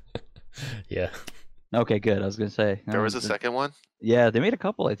one? Yeah. Okay, good. I was gonna say. There was a second one? Yeah, they made a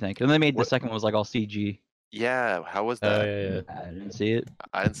couple, I think. And they made the What- second one was like all CG. Yeah, how was Oh that? yeah. I didn't see it.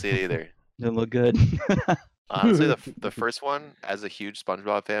 I didn't see it either. Didn't look good. Honestly, the first one, as a huge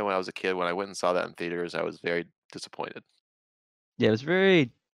SpongeBob fan when I was a kid, when I went and saw that in theaters, I was very disappointed. Yeah, it was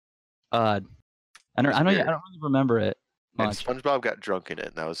very odd. I don't weird. really remember it And much. SpongeBob got drunk in it,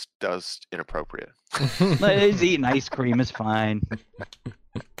 and that was inappropriate. Like, he's eating ice cream is fine.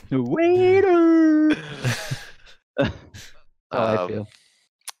 Waiter. How I Um, feel.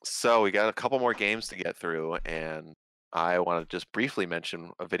 So we got a couple more games to get through, and I want to just briefly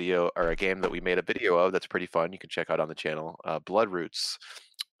mention a video or a game that we made a video of that's pretty fun. You can check out on the channel. Blood Roots.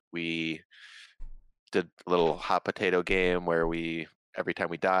 We did a little hot potato game where every time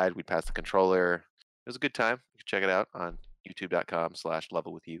we died, we'd pass the controller. It was a good time. You can check it out on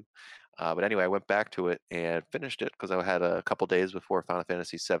youtube.com/levelwithyou. But anyway, I went back to it and finished it because I had a couple days before Final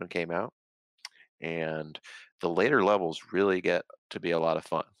Fantasy VII came out. And the later levels really get to be a lot of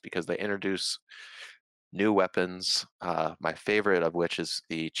fun because they introduce new weapons. My favorite of which is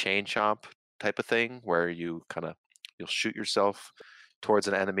the chain chomp type of thing, where you'll shoot yourself towards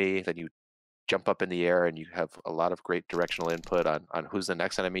an enemy, then you jump up in the air, and you have a lot of great directional input on who's the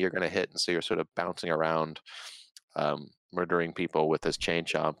next enemy you're going to hit, and so you're sort of bouncing around, murdering people with this chain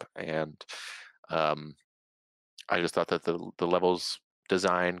chomp. And I just thought that the levels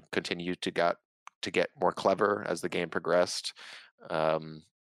design continued to get more clever as the game progressed.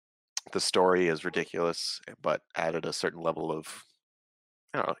 The story is ridiculous, but added a certain level of,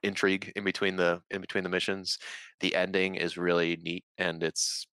 I don't know, intrigue in between the missions. The ending is really neat, and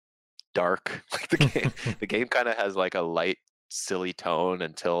it's dark. Like the game kind of has like a light, silly tone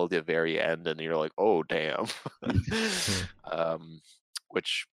until the very end, and you're like, oh damn.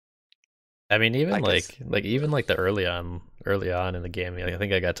 Which, I mean, even I guess, even the early on in the game, I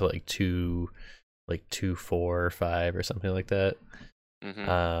think I got to like 2, 4 or 5 or something like that.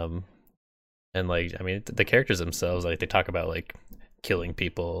 And like, I mean, the characters themselves, like, they talk about like killing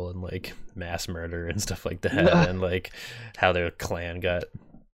people and like mass murder and stuff like that, and like how their clan got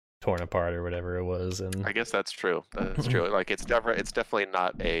torn apart or whatever it was. And I guess that's true. That's true. Like, it's definitely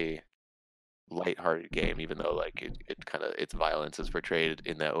not a lighthearted game, even though like its violence is portrayed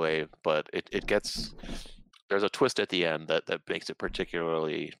in that way. But it gets, there's a twist at the end that makes it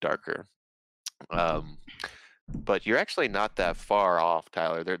particularly darker. But you're actually not that far off,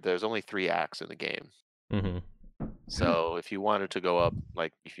 Tyler. There's only 3 acts in the game. So if you wanted to go up,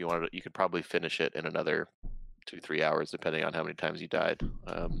 like if you wanted, you could probably finish it in another 2-3 hours, depending on how many times you died.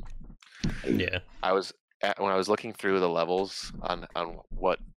 Yeah. When I was looking through the levels on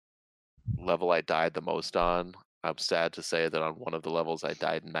what level I died the most on, I'm sad to say that on one of the levels I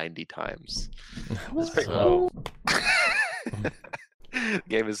died 90 times. That's pretty low. The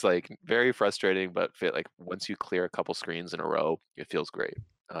game is like very frustrating, but like once you clear a couple screens in a row, it feels great.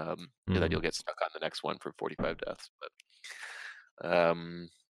 And then you'll get stuck on the next one for 45 deaths. But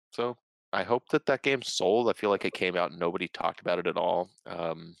so I hope that game sold. I feel like it came out and nobody talked about it at all,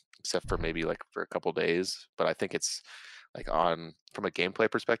 except for maybe like for a couple days. But I think it's like, from a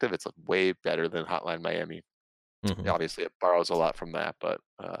gameplay perspective, it's way better than Hotline Miami. Obviously, it borrows a lot from that, but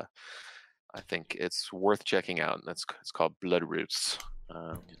I think it's worth checking out. And it's called Bloodroots.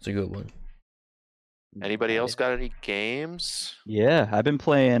 It's a good one. Anybody else got any games? Yeah, I've been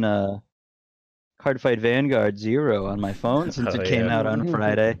playing Cardfight Vanguard 0 on my phone since it came out on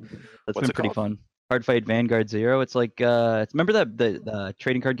Friday. That's What's been it pretty called? fun. Cardfight Vanguard 0. It's like remember that the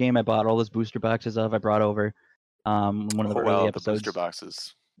trading card game I bought all those booster boxes of? I brought over one of the early episodes. The booster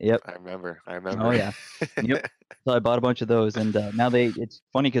boxes. Yep. I remember. Oh yeah. Yep. So I bought a bunch of those, and now it's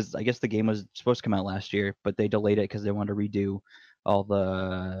funny because I guess the game was supposed to come out last year, but they delayed it because they wanted to redo all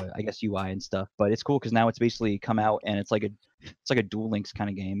the UI and stuff. But it's cool because now it's basically come out, and it's like a Duel Links kind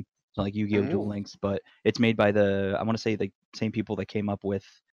of game. So like Yu-Gi-Oh! Duel Links, but it's made by I want to say the same people that came up with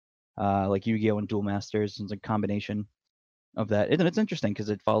like Yu-Gi-Oh! And Duel Masters. It's a combination of that. And it's interesting because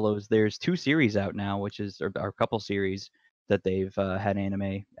it follows. There's 2 series out now, or a couple series that they've had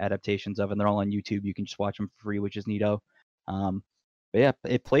anime adaptations of, and they're all on YouTube. You can just watch them for free, which is neato. But yeah,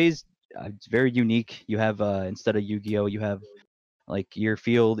 it plays. It's very unique. You have instead of Yu-Gi-Oh, you have like your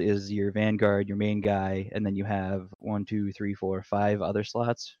field is your Vanguard, your main guy, and then you have 1, 2, 3, 4, 5 other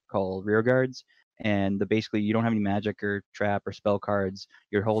slots called rear guards. And basically, you don't have any magic or trap or spell cards.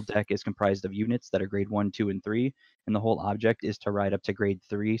 Your whole deck is comprised of units that are grade 1, 2, and 3, and the whole object is to ride up to grade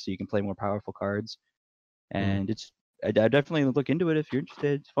 3, so you can play more powerful cards. And I definitely look into it if you're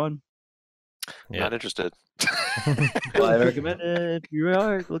interested. It's fun. Yeah. Not interested. Well, I recommend it. If you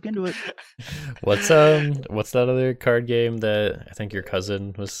are, look into it. What's that other card game that I think your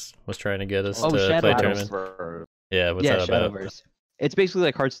cousin was trying to get us to play a tournament? Yeah, what's that about? Shadowverse. It's basically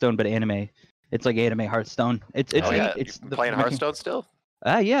like Hearthstone, but anime. It's like anime Hearthstone. It's playing Hearthstone still?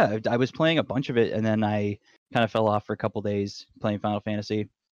 Yeah, I was playing a bunch of it, and then I kind of fell off for a couple days playing Final Fantasy.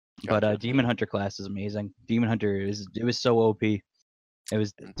 Gotcha. But Demon Hunter class is amazing. Demon Hunter it was so OP. It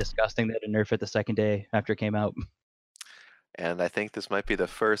was disgusting that it nerfed it the second day after it came out. And I think this might be the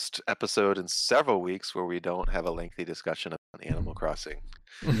first episode in several weeks where we don't have a lengthy discussion on Animal Crossing.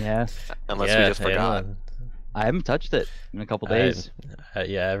 Yeah. Unless we just forgot. I haven't touched it in a couple days.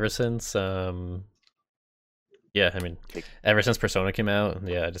 Ever since ever since Persona came out,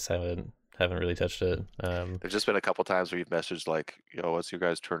 I just haven't really touched it. There's just been a couple times where you've messaged like, "Yo, what's your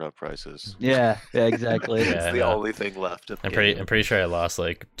guys' turn-up prices?" Yeah, exactly. It's the only thing left. I'm pretty sure I lost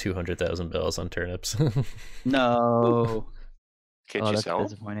like 200,000 bells on turnips. No. Can't you sell them?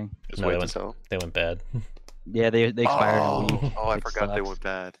 Disappointing. Just wait to sell them? They went bad. Yeah, they expired in a week. Oh, I It forgot they sucks. went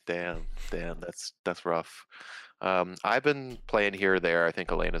bad. Damn, that's rough. I've been playing here or there. I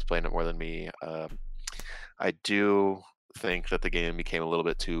think Elena's playing it more than me. I do think that the game became a little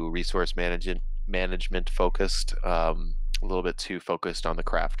bit too resource management focused, a little bit too focused on the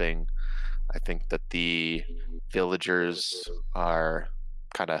crafting. I think that the villagers are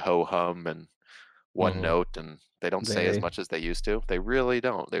kind of ho hum and one Mhm. note, and they don't say as Very. much as they used to. They really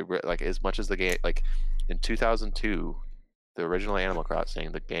don't. Like as much as the game. Like in 2002, the original Animal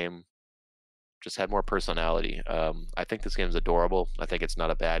Crossing, the game just had more personality. I think this game is adorable. I think it's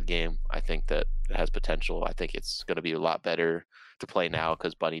not a bad game. I think that it has potential. I think it's going to be a lot better to play now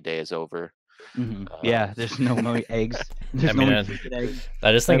because Bunny Day is over. Yeah, there's no more eggs. There's I no mean, more freaking eggs.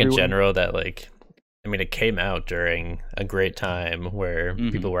 I just think in everywhere. general that like, I mean, it came out during a great time where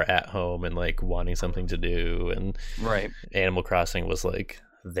people were at home and like wanting something to do, and Right. Animal Crossing was like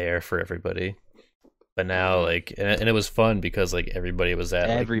there for everybody. But now, like, and it was fun because like everybody was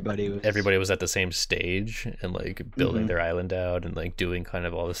at Everybody was. everybody was at the same stage and like building their island out and like doing kind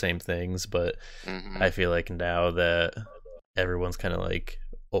of all the same things. But I feel like now that everyone's kind of like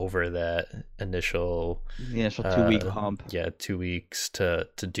over that initial The initial 2-week pump. Yeah, 2 weeks to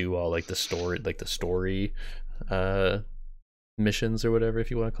do all like the story missions or whatever, if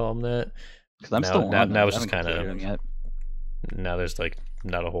you want to call them that. Because I'm still on. Now those. it's I just haven't kind completed them of yet. now there's like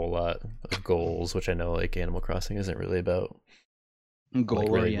not a whole lot of goals, which I know like Animal Crossing isn't really about Goal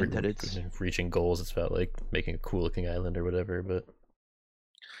like really oriented. It's reaching goals. It's about like making a cool looking island or whatever. But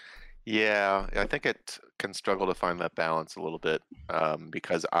Yeah, I think it can struggle to find that balance a little bit,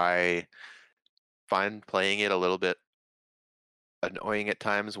 because I find playing it a little bit annoying at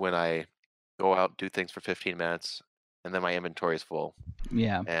times when I go out, do things for 15 minutes, and then my inventory is full.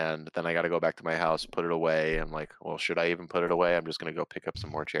 yeah. And then I got to go back to my house, put it away. I'm like, well, should I even put it away? I'm just going to go pick up some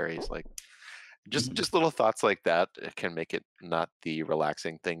more cherries. Like, just little thoughts like that can make it not the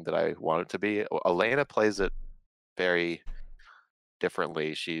relaxing thing that I want it to be. Elena plays it very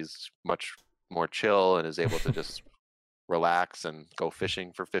differently. She's much more chill and is able to just relax and go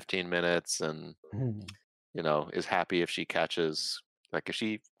fishing for 15 minutes and is happy if she catches, like if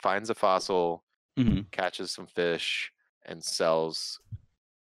she finds a fossil, catches some fish and sells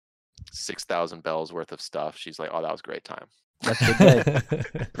 6,000 bells worth of stuff. She's like, oh, that was a great time. That's a good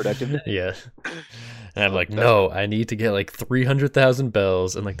day. Productive day. Yeah. And I'm like, no, I need to get like 300,000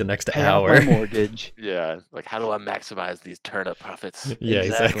 bells in like the next Pay hour. off my mortgage. Yeah, like how do I maximize these turnip profits? Yeah,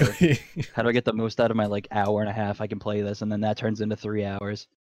 Exactly. exactly. How do I get the most out of my like hour and a half I can play this, and then that turns into 3 hours?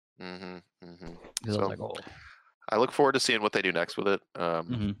 Because I was like, oh. I look forward to seeing what they do next with it.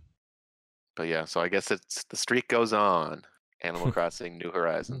 But yeah, so I guess it's the streak goes on. Animal Crossing: New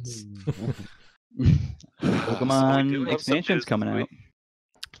Horizons. Pokemon expansion's coming out.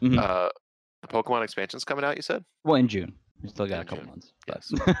 The Pokemon expansion's coming out, you said? Well, in June. We still got In a couple June. months.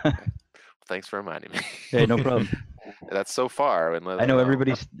 Yes. Okay. Thanks for reminding me. Hey, no problem. That's so far. I know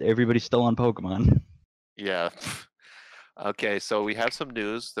everybody's still on Pokemon. Yeah. Okay, so we have some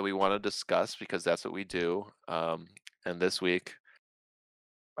news that we want to discuss because that's what we do. And this week,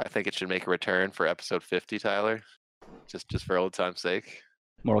 I think it should make a return for episode 50, Tyler. Just for old time's sake.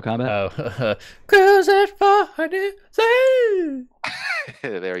 Mortal Kombat. Oh, cruise it for a new thing.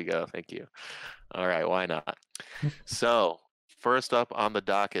 There you go. Thank you. All right, why not? So, first up on the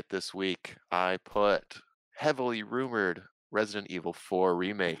docket this week, I put heavily rumored Resident Evil 4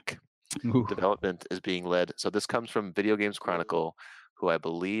 remake. Ooh. Development is being led. So this comes from Video Games Chronicle, who I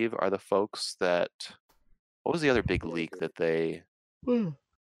believe are the folks that. What was the other big leak that they were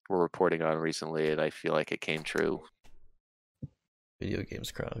reporting on recently? And I feel like it came true. Video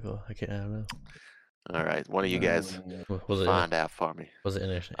Games Chronicle. I don't know. All right, one of you guys was it find out for me. Was it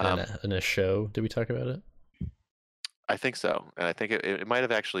in a show? Did we talk about it? I think so, and I think it might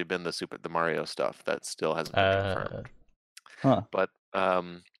have actually been the Mario stuff that still hasn't been confirmed. But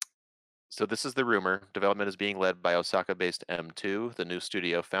so this is the rumor. Development is being led by Osaka-based M2, the new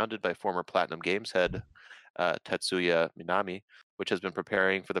studio founded by former Platinum Games head Tetsuya Minami, which has been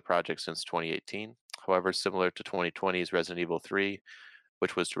preparing for the project since 2018. However, similar to 2020's Resident Evil 3,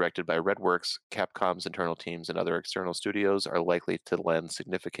 which was directed by Redworks, Capcom's internal teams and other external studios are likely to lend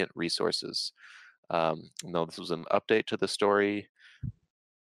significant resources. No, this was an update to the story.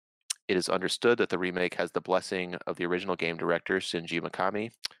 It is understood that the remake has the blessing of the original game director, Shinji Mikami,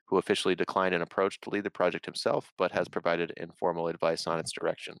 who officially declined an approach to lead the project himself, but has provided informal advice on its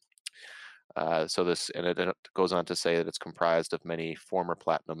direction. So it goes on to say that it's comprised of many former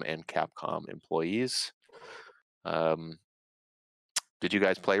Platinum and Capcom employees. Did you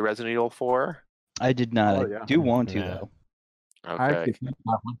guys play Resident Evil 4? I did not. Oh, I yeah. do want to, Yeah. though. Okay.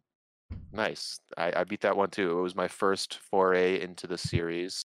 Nice. I beat that one too. It was my first foray into the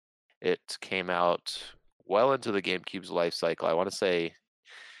series. It came out well into the GameCube's life cycle. I want to say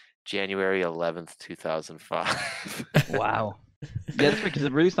January 11th, 2005. Wow. Yeah, that's because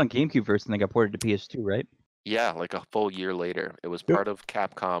it released on GameCube first, and then got ported to PS2, right? Yeah, like a full year later. It was part of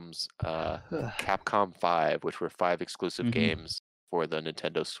Capcom's Capcom 5, which were 5 exclusive Mhm. games for the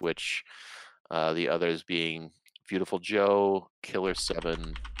Nintendo Switch. The others being Beautiful Joe, Killer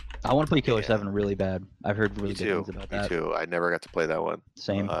 7. I want to play Killer Yeah. 7 really bad. I've heard really Me good too. things about Me that. too. I never got to play that one.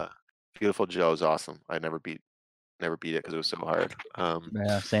 Same. Beautiful Joe is awesome. I never beat it because it was so hard.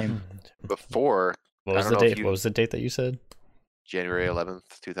 Yeah, same. Before What was I the don't know if date? What was the date that you said? January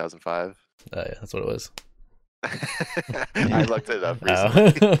 11th, 2005. Yeah, that's what it was. I looked it up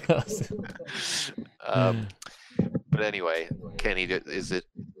recently. Oh. But anyway, Kenny, is it?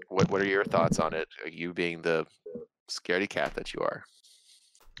 What are your thoughts on it? You being the scaredy cat that you are.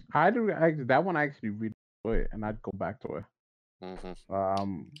 That one I actually really enjoy it, and I'd go back to it.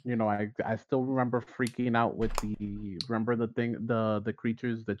 Mm-hmm. I still remember freaking out with the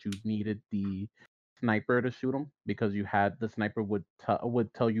creatures that you needed the sniper to shoot them, because you had the sniper would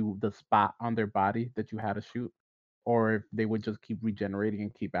tell you the spot on their body that you had to shoot, or if they would just keep regenerating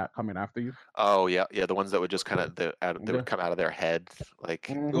and keep coming after you. Oh yeah, the ones that would just kind of they Yeah. would come out of their head, like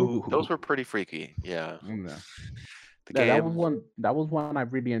Ooh. those were pretty freaky. Yeah. Yeah. The Yeah, game. that was one I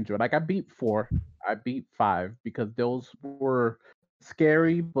really enjoyed. Like I beat 4, I beat 5 because those were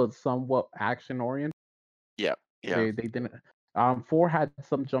scary but somewhat action oriented. Yeah. They didn't. 4 had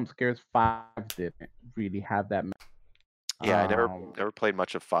some jump scares. 5 didn't really have that. Yeah, I never played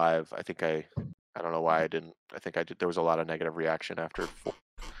much of 5. I think I don't know why I didn't. I think I did. There was a lot of negative reaction after 4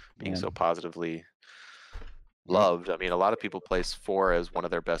 being so positively loved. I mean, a lot of people place 4 as one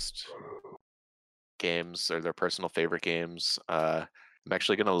of their best games or their personal favorite games. I'm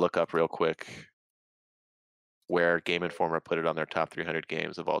actually going to look up real quick where Game Informer put it on their top 300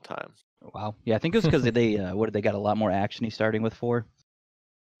 games of all time. Wow. Yeah, I think it was because they got a lot more actiony starting with 4.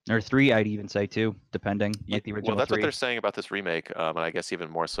 Or 3, I'd even say too, depending. Like the original. Well, that's 3. what they're saying about this remake, and I guess even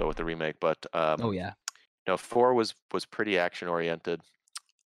more so with the remake. But Oh yeah. 4 was pretty action oriented.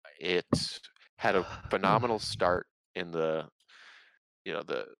 It had a phenomenal start in the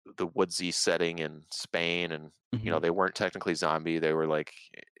the woodsy setting in Spain, and they weren't technically zombie; they were like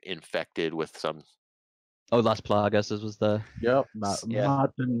infected with some. Oh, Las Plagas was the. Yep.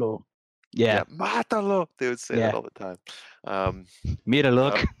 Mátalo. Yeah, mátalo. They would say that all the time.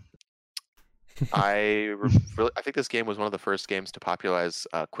 Míralo. I think this game was one of the first games to popularize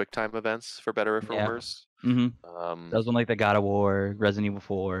QuickTime events, for better or for worse. Mm-hmm. That was when like the God of War, Resident Evil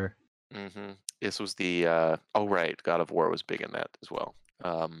 4. Mm-hmm. This was the God of War was big in that as well.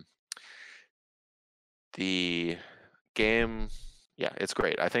 The game, yeah, it's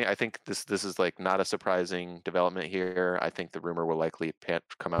great. I think this is like not a surprising development here. I think the rumor will likely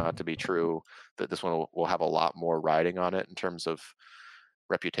come out to be true, that this one will have a lot more riding on it in terms of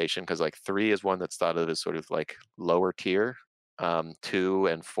reputation, because like 3 is one that's thought of as sort of like lower tier. 2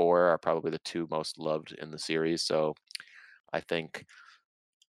 and 4 are probably the 2 most loved in the series, so I think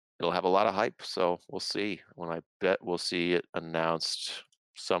it'll have a lot of hype. So we'll see. I bet we'll see it announced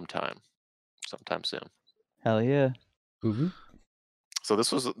sometime soon. Hell yeah. Mm-hmm. So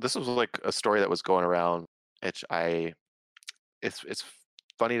this was like a story that was going around, which it's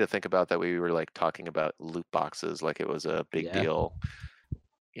funny to think about that we were like talking about loot boxes like it was a big deal,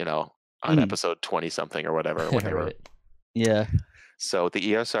 on episode 20 something or whatever when they were. Yeah. So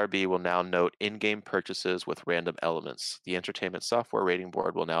the ESRB will now note in-game purchases with random elements. The Entertainment Software Rating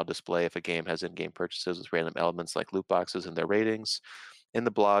Board will now display if a game has in-game purchases with random elements like loot boxes in their ratings. In the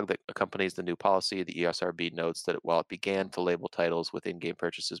blog that accompanies the new policy, the ESRB notes that while it began to label titles with in-game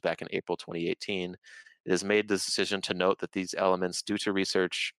purchases back in April 2018, it has made the decision to note that these elements, due to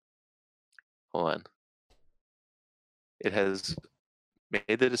research, It has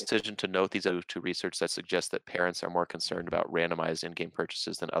made the decision to note these to research that suggests that parents are more concerned about randomized in-game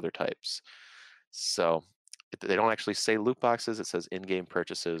purchases than other types. So they don't actually say loot boxes; it says in-game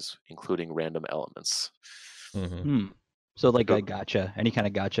purchases, including random elements. Mm-hmm. So like a gacha, any kind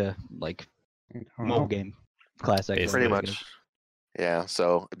of gacha, like mobile game, classic. Pretty much. Yeah.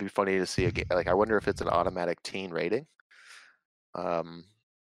 So it'd be funny to see a game. Like I wonder if it's an automatic teen rating.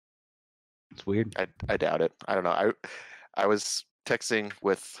 It's weird. I doubt it. I don't know. I was texting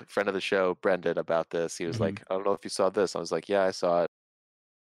with a friend of the show, Brendan, about this. He was like, I don't know if you saw this. I was like, yeah, I saw it.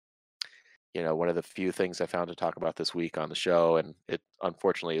 One of the few things I found to talk about this week on the show, and it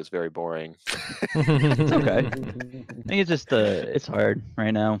unfortunately is very boring. It's okay. I think it's just it's hard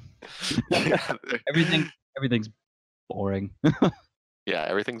right now. Everything's boring. Yeah,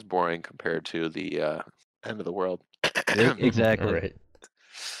 everything's boring compared to the end of the world. Exactly. Right.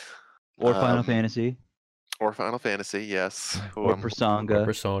 Or Final Fantasy. Or Final Fantasy, yes. Who or I'm- Or Persona,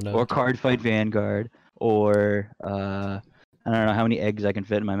 Persona. or Card Fight Vanguard, or I don't know how many eggs I can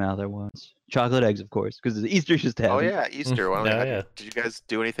fit in my mouth at once. Chocolate eggs, of course, because Easter's just Oh happened. yeah, Easter. Why don't Oh, have yeah. did you guys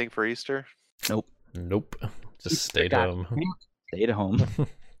do anything for Easter? Nope. Just stayed got home. Stayed at home.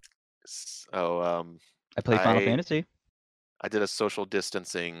 So I played Final I- Fantasy. I did a social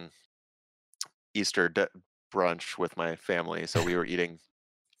distancing Easter brunch with my family, so we were eating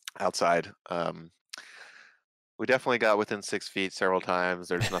outside. We definitely got within 6 feet several times.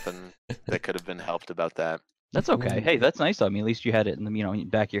 There's nothing that could have been helped about that. That's okay. Hey, that's nice of me. At least you had it in the in the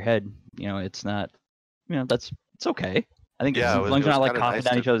back of your head. It's not. It's okay. I think Yeah, as it was- long as it you're not was like kinda coughing nice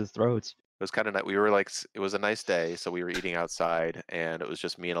down to- each other's throats. It was kind of nice. We were like, it was a nice day, so we were eating outside, and it was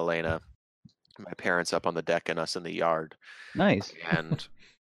just me and Elena, my parents up on the deck, and us in the yard. Nice. And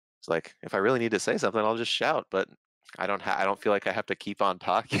it's like, if I really need to say something, I'll just shout. But I don't feel like I have to keep on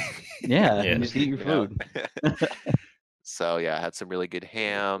talking. Yeah. Yeah. Just eat your you know? food. So yeah, I had some really good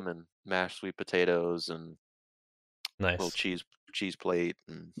ham and mashed sweet potatoes and a Nice. little cheese plate,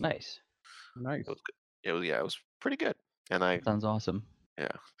 and Nice. Nice. it was pretty good. And I Sounds awesome.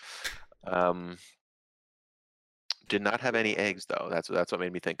 did not have any eggs though. That's what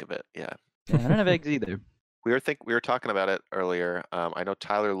made me think of it. Yeah. Yeah, I don't have eggs either. We were talking about it earlier. I know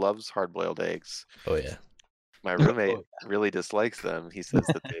Tyler loves hard-boiled eggs. Oh yeah. My roommate really dislikes them. He says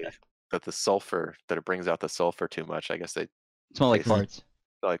that the sulfur, that it brings out the sulfur too much. I guess they Smell like Tasty. farts.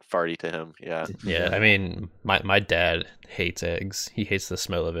 feel like farty to him. Yeah. Yeah, I mean, my dad hates eggs. He hates the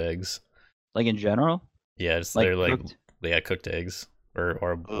smell of eggs. Like in general. Yeah, it's Like they're like cooked? cooked eggs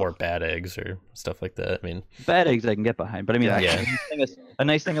or bad eggs or stuff like that. I mean, Bad eggs I can get behind, but I mean, Yeah. like, Yeah. a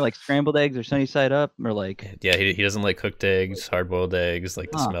nice thing of like scrambled eggs or sunny side up, or like. yeah, he doesn't like cooked eggs, hard boiled eggs, like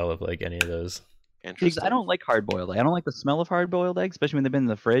the Huh. smell of like any of those. Because Interesting. I don't like hard boiled. I don't like the smell of hard boiled eggs, especially when they've been in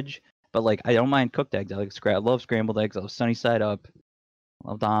the fridge. But like, I don't mind cooked eggs. I love scrambled eggs. I love sunny side up. I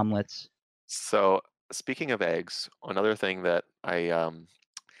love the omelets. So speaking of eggs, another thing that I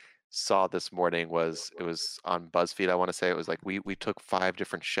saw this morning was, it was on BuzzFeed. I want to say it was like we took 5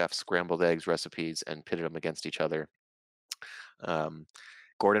 different chefs' scrambled eggs recipes and pitted them against each other.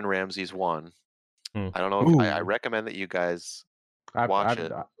 Gordon Ramsay's one. Hmm. I don't know. I Ooh. recommend that you guys I've, watch I've,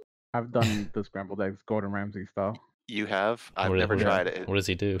 it. I've done the scrambled eggs, Gordon Ramsay style. You have. I've What- never what- tried it. What does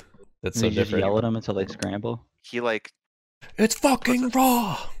he do? That's And so they just different. yell at them until they scramble. He like It's fucking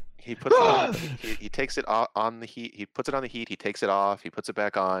raw. he puts it on, he takes it on the heat. He puts it on the heat. He takes it off. He puts it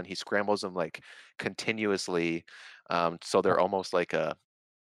back on. He scrambles them like continuously, so they're almost like a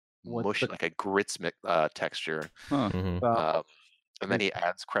What's mush, the- like a grits texture. Huh. hmm And then he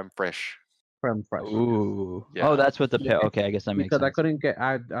adds creme fraiche. Creme fraiche. Ooh. Yeah. Oh, that's what the okay. I guess that makes Because I sense. couldn't get,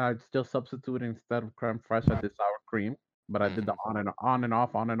 I still substituted instead of creme fraiche. I did sour cream, but I did the on and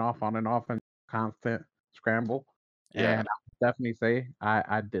off, and constant scramble. Yeah. And I definitely say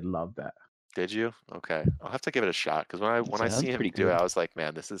I did love that. Did you? Okay, I'll have to give it a shot, because when I Sounds see him pretty do it, good. I was like,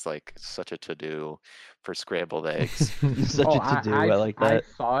 man, this is like such a to do for scrambled eggs. Such Oh, a to do. I like that.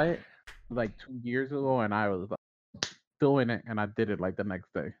 I saw it like 2 years ago, and I was like, doing it, and I did it like the next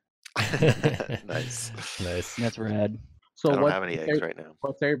day. Nice. Nice. That's rad. So I don't what- have any eggs right now.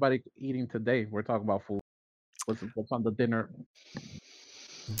 What's everybody eating today? We're talking about food. What's on the dinner?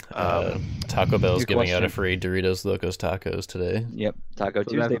 Taco Bell's Good giving out a question. free Doritos Locos Tacos today. Yep. Taco So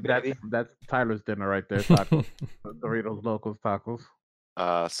Tuesday, baby. that's Tyler's dinner right there. Tacos, Doritos Locos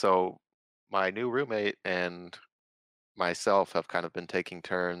Tacos. So my new roommate and myself have kind of been taking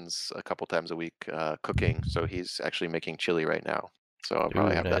turns a couple times a week cooking. So he's actually making chili right now. So I'll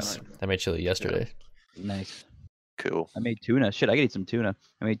probably Ooh, have nice. that. I made chili yesterday. Nice. Cool. I made tuna. Shit, I could eat some tuna.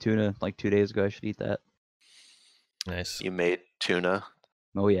 I made tuna like 2 days ago. I should eat that. Nice. You made tuna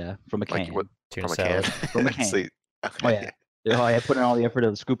Oh yeah, from a can. like what, Tuna from a salad. can? From a can. So you- Oh yeah. Oh, I put in all the effort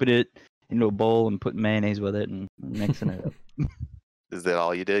of scooping it into a bowl and putting mayonnaise with it and mixing it up. Is that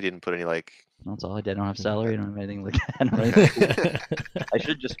all you did? You didn't put any like? That's all I did. I don't have celery. I don't have anything like that. I don't really- I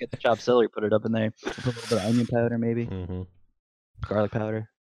should just get the chopped celery, put it up in there. Put a little bit of onion powder, maybe hmm garlic powder.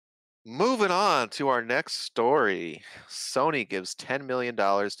 Moving on to our next story. Sony gives $10 million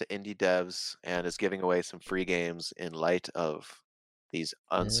to indie devs and is giving away some free games in light of these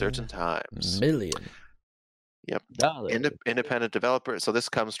uncertain times. Million. Dollar. Independent developers. So this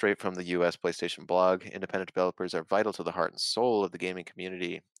comes straight from the US PlayStation blog. Independent developers are vital to the heart and soul of the gaming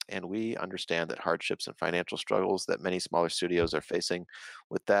community, and we understand that hardships and financial struggles that many smaller studios are facing.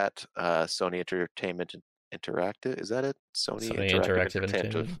 With that, Sony Entertainment Interactive, is that it? Sony Interactive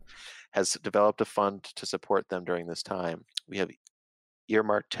Entertainment. has developed a fund to support them during this time. We have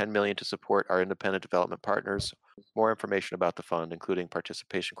earmarked $10 million to support our independent development partners More information about the fund, including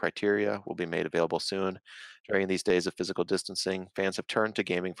participation criteria, will be made available soon. During these days of physical distancing, fans have turned to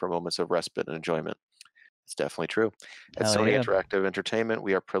gaming for moments of respite and enjoyment. It's definitely true. At Hell Sony yeah. Interactive Entertainment,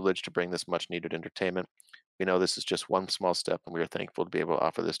 we are privileged to bring this much needed entertainment. We know this is just one small step, and we are thankful to be able to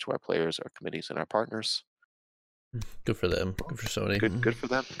offer this to our players, our committees, and our partners. Good for them. Good for Sony. Good for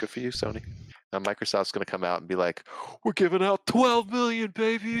them. Good for you, Sony. Now Microsoft's going to come out and be like, "We're giving out 12 million,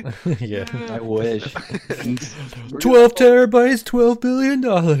 baby." Yeah. I wish. 12 terabytes, $12 billion.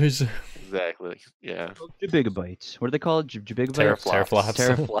 Exactly. Yeah. Gigabytes. What are they called? Gigabytes?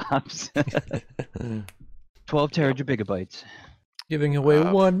 Teraflops. Teraflops. 12 teragigabytes. Giving away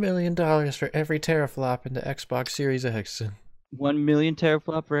 $1 million for every teraflop in the Xbox Series X. 1 million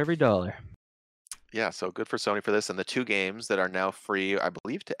teraflop for every dollar. Yeah, so good for Sony for this. And the two games that are now free, I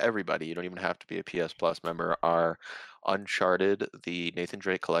believe, to everybody, you don't even have to be a PS Plus member, are Uncharted, the Nathan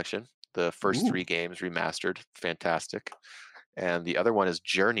Drake collection. The first 3 games remastered, fantastic. And the other one is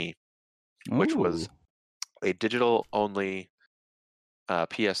Journey, which was a digital-only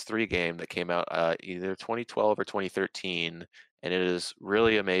PS3 game that came out either 2012 or 2013, and it is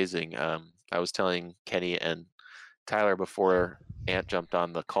really amazing. I was telling Kenny and Tyler before Ant jumped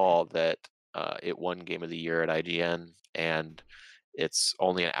on the call that it won Game of the Year at IGN, and it's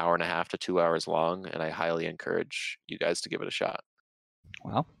only an hour and a half to 2 hours long, and I highly encourage you guys to give it a shot.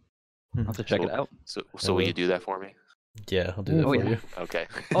 Wow. I'll have to check it out. So will you do that for me? Yeah, I'll do that for you. Okay.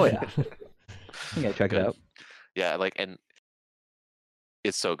 Oh, yeah. I think I check it out. Yeah, and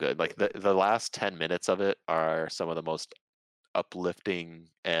it's so good. Like the last 10 minutes of it are some of the most uplifting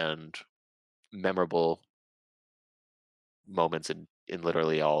and memorable moments in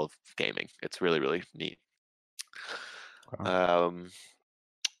literally all of gaming. It's really, really neat. Wow.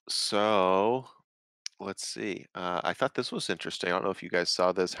 So let's see. I thought this was interesting. I don't know if you guys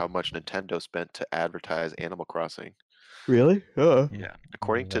saw this, how much Nintendo spent to advertise Animal Crossing. Really? Yeah.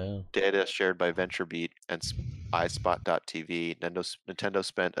 According to data shared by VentureBeat and iSpot.tv, Nintendo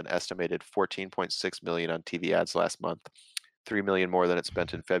spent an estimated $14.6 million on TV ads last month, $3 million more than it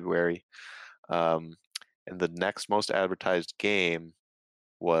spent in February. And the next most advertised game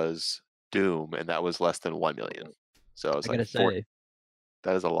was Doom, and that was less than $1 million. So it's like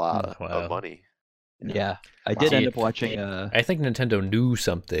that is a lot of money. Yeah, I did end up watching. I think Nintendo knew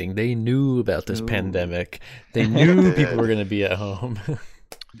something. They knew about this pandemic. They knew people were going to be at home.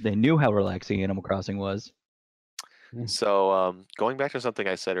 They knew how relaxing Animal Crossing was. So going back to something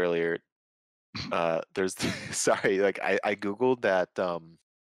I said earlier, there's sorry, like I googled that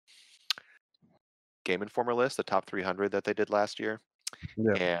Game Informer list, the top 300 that they did last year,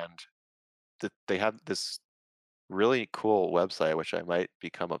 and they have this really cool website which I might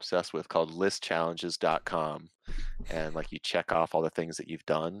become obsessed with called listchallenges.com, and like you check off all the things that you've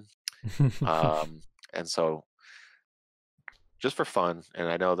done, and so just for fun, and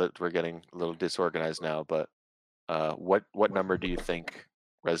I know that we're getting a little disorganized now, but what number do you think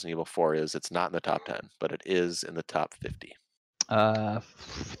Resident Evil 4 is? It's not in the top 10, but it is in the top 50.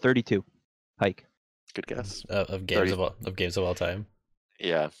 32. Hike. Good guess. Of games of games of all time.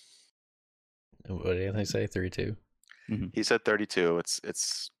 Yeah. What did I say? 32. Mm-hmm. He said 32.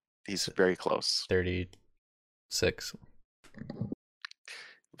 He's very close. 36.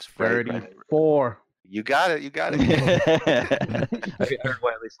 34. You got it. I heard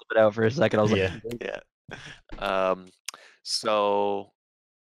Wiley slip it out for a second. I was like, yeah. So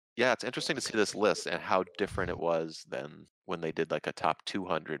yeah, it's interesting to see this list and how different it was than when they did like a top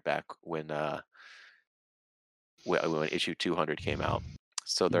 200 back when issue 200 came out.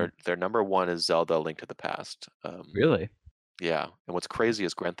 So their number one is Zelda: Link to the Past. Really? Yeah. And what's crazy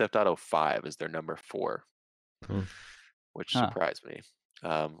is Grand Theft Auto 5 is their number 4, which surprised me.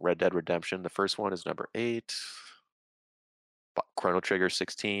 Red Dead Redemption, the first one, is number 8. Chrono Trigger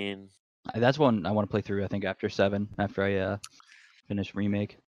 16. That's one I want to play through. I think after 7, after I finish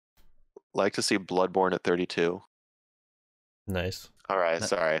Remake. Like to see Bloodborne at 32. Nice. All right,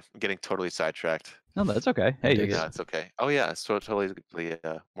 sorry, I'm getting totally sidetracked. No, that's okay. Hey, yeah, it's okay. Oh yeah, it's totally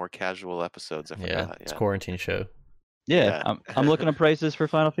more casual episodes. I forgot. Yeah, it's a quarantine show. Yeah, I'm looking at prices for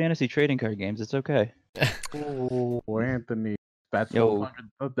Final Fantasy trading card games. It's okay. Oh, Anthony, that's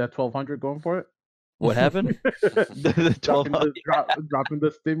 1200. That 1200 going for it. What happened? dropping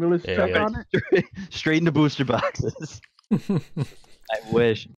the stimulus check on it. Straight into booster boxes. I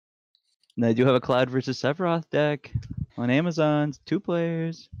wish. And I do have a Cloud versus Sephiroth deck on Amazon. 2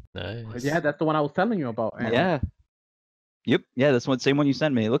 players. Nice. Yeah, that's the one I was telling you about. Anna. Yeah. Yep. Yeah, that's same one you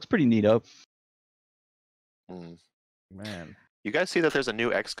sent me. It looks pretty neat up. Man. You guys see that there's a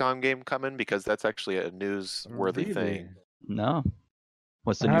new XCOM game coming? Because that's actually a newsworthy thing. No.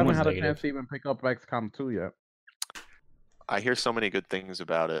 What's the I new haven't one? had a chance to even pick up XCOM 2 yet. I hear so many good things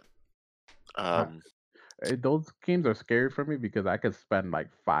about it. Those games are scary for me because I could spend like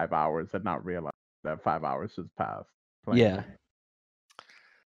 5 hours and not realize that 5 hours just passed. playing Yeah. it.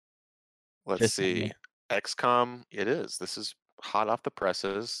 Let's Just see. XCOM, it is. This is hot off the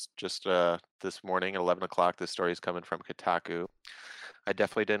presses. Just this morning at 11 o'clock, this story is coming from Kotaku. I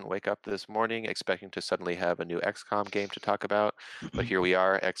definitely didn't wake up this morning expecting to suddenly have a new XCOM game to talk about, but here we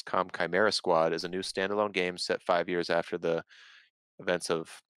are. XCOM Chimera Squad is a new standalone game set 5 years after the events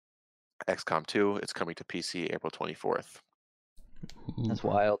of XCOM 2. It's coming to PC April 24th. That's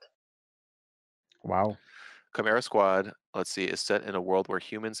wild. Wow. Chimera Squad, let's see, is set in a world where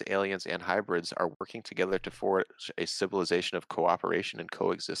humans, aliens, and hybrids are working together to forge a civilization of cooperation and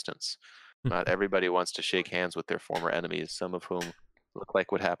coexistence. Not everybody wants to shake hands with their former enemies, some of whom look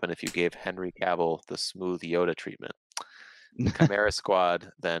like what happened if you gave Henry Cavill the smooth Yoda treatment. The Chimera Squad,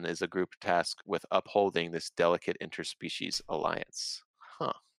 then, is a group tasked with upholding this delicate interspecies alliance.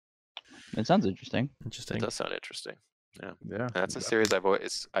 Huh. It sounds interesting. It Interesting. does sound interesting. Yeah. Yeah. And that's a definitely.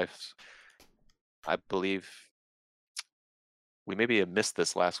 series I believe we maybe missed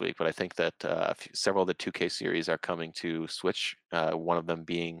this last week, but I think that several of the 2K series are coming to Switch, one of them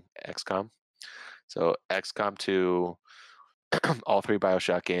being XCOM. So XCOM 2, all 3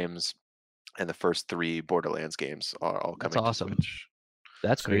 BioShock games, and the first 3 Borderlands games are all That's coming awesome. to Switch.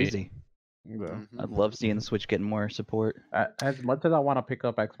 That's Sweet. crazy. Yeah. Mhm. I'd love seeing the Switch getting more support. As much as I want to pick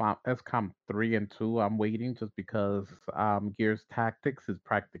up XCOM 3 and 2, I'm waiting just because Gears Tactics is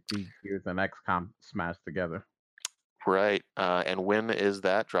practically Gears and XCOM smashed together. Right. And when is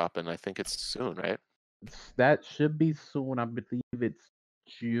that dropping? I think it's soon, right? That should be soon. I believe it's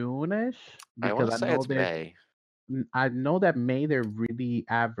June-ish I want because to say it's May. I know that May they're really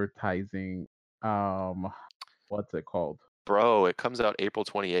advertising. What's it called? Bro, it comes out April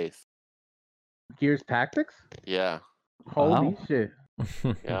 28th. Gears Tactics. Yeah. Holy Wow. shit!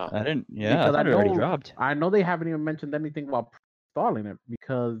 Yeah. I didn't. Yeah, I Because thought it already dropped. I know they haven't even mentioned anything about installing it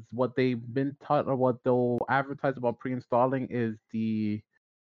because what they've been taught or what they'll advertise about pre-installing is the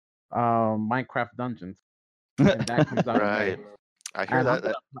Minecraft Dungeons, and that comes out in May. Right. I hear And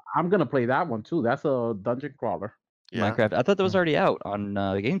that. I'm gonna play that one too. That's a dungeon crawler. Yeah. Minecraft. I thought that was already out on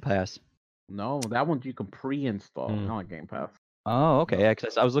Game Pass. No, that one you can pre-install, Hmm. not on Game Pass. Oh, okay. Yeah,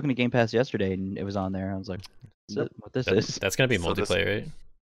 'cause I was looking at Game Pass yesterday and it was on there. I was like, what this is? That's gonna be So this- multiplayer, right?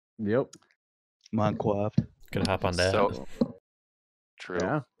 Yep. Minecraft. Gonna hop on that. So true.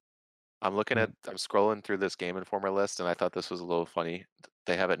 Yeah. I'm scrolling through this Game Informer list, and I thought this was a little funny.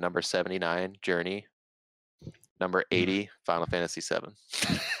 They have at number 79, Journey. Number 80, Final Fantasy 7.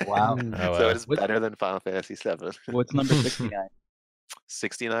 Wow. Oh, So wow. it is better than Final Fantasy 7. What's number 69?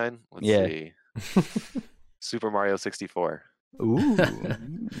 69? Let's Yeah. see. Super Mario 64. Ooh.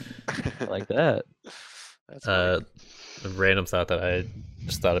 I like that. That's funny. A random thought that I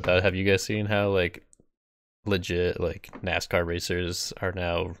just thought about. Have you guys seen how like legit like NASCAR racers are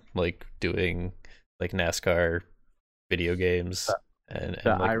now like doing like NASCAR video games and the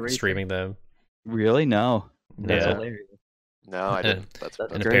like iRacing? streaming them? Really? No. That's Yeah. hilarious. No, I didn't. That's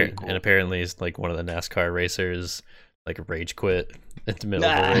and very cool. And apparently, it's like one of the NASCAR racers like rage quit in the middle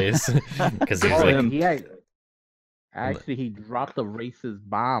of Nah. the race because he's Oh, like, him. Actually, he dropped the racist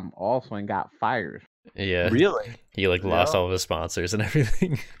bomb also and got fired. yeah, Really? he like lost Yeah. all of his sponsors and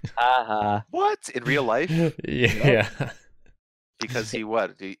everything. Haha. What? In real life? yeah, Because he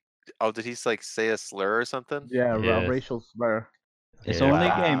what? Did he like say a slur or something? Yeah, Yeah. racial slur. It's Yeah. only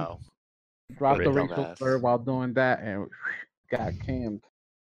a game. Wow. Dropped the Great racial dumbass. slur while doing that and got cammed.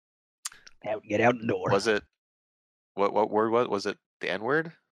 Get out the door. Was it what word was it? The N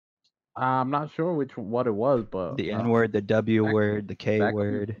word? I'm not sure what it was, but The N word, the W that- word, the K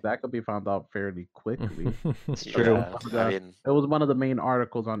word. that could be found out fairly quickly. It's true. I mean, It was one of the main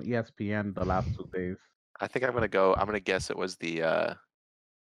articles on ESPN the last 2 days. I think I'm gonna guess it was the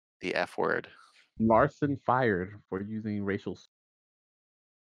F word. Larson fired for using racial.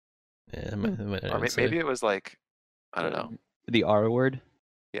 Yeah, Or maybe it was like I don't know. The R word.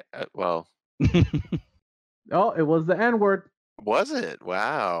 Yeah, well, Oh, it was the N word. was it?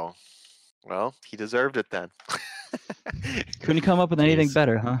 Wow. Well, he deserved it then. Couldn't come up with anything Jeez.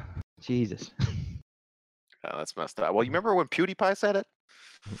 better, huh? Jesus. Oh, that's messed up. Well, you remember when PewDiePie said it?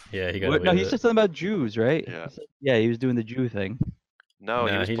 yeah, he got What? away No, with he it. said something about Jews, right? Yeah. Yeah, he was doing the Jew thing. No,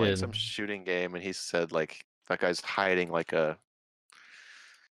 he No, was he playing didn't. some shooting game, and he said like that guy's hiding like a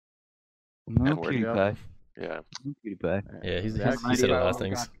No, N-word, PewDiePie. yeah. PewDiePie. Yeah, he That said a guy lot of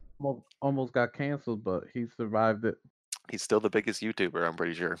things. almost got canceled, but he survived it. He's still the biggest YouTuber, I'm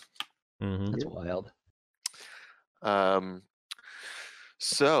pretty sure. Hmm That's wild.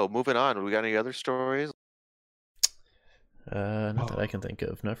 So moving on, we got any other stories? Not that I can think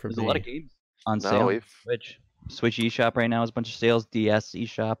of. Not for There's me. a lot of games on No, sale. we've Switch eShop right now has a bunch of sales. DS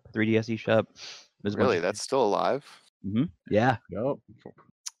eShop, 3DS eShop. There's a bunch really of that's still alive. Yeah, Yup.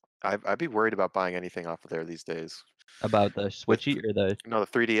 I'd be worried about buying anything off of there these days. about the Switch or the. No, the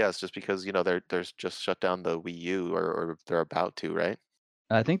 3DS, just because there's just shut down the Wii U, or they're about to, right?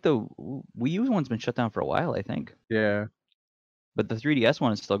 I think the Wii U one's been shut down for a while. I think, Yeah. but the 3DS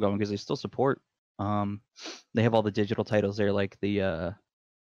one is still going because they still support. They have all the digital titles there, like the.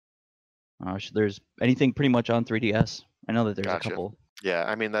 There's anything pretty much on 3DS. I know that there's Gotcha. a couple. Yeah,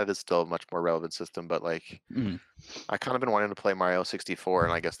 I mean that is still a much more relevant system, but like Mhm. I kind of been wanting to play Mario 64,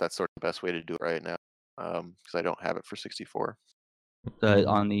 and I guess that's sort of the best way to do it right now, because I don't have it for 64.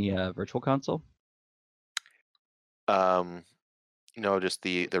 On the Virtual Console. No, just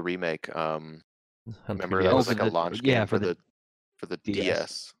the remake. On Remember 3DS. that Oh, was for like a the- launch yeah, game for for the the DS.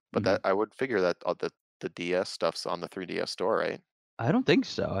 DS, but that I would figure that all the DS stuff's on the 3DS store, right? I don't think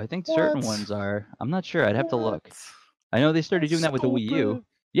so. I think certain What? ones are. I'm not sure. I'd have to look. What? I know they started doing that with the Wii U. Stupid.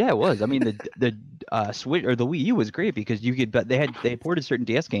 Yeah, it was. I mean, the Switch or the Wii U was great because you could, but they ported certain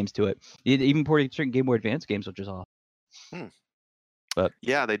DS games to it. They even ported certain Game Boy Advance games, which is awesome.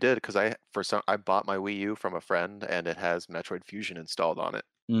 Yeah, they did, because I bought my Wii U from a friend, and it has Metroid Fusion installed on it.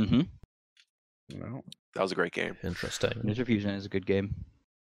 Mm-hmm. No. That was a great game. Interesting. Ninja Fusion is a good game.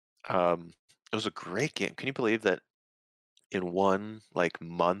 It was a great game. Can you believe that in one like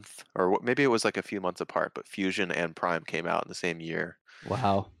month, or maybe it was like a few months apart, but Fusion and Prime came out in the same year?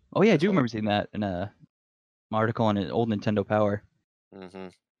 Wow. Oh yeah, I do So- remember seeing that in a article on an old Nintendo Power. hmm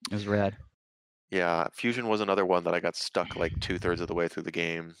It was rad. Yeah, Fusion was another one that I got stuck like 2/3 of the way through the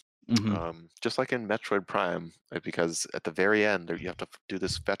game. Hmm. Just like in Metroid Prime, because at the very end you have to do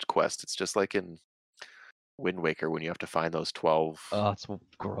this fetch quest. It's just like in Wind Waker when you have to find those 12. Oh, it's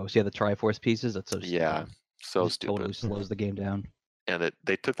gross. Yeah, the Triforce pieces. That's so stupid. Yeah, so Just stupid. Totally slows the game down. And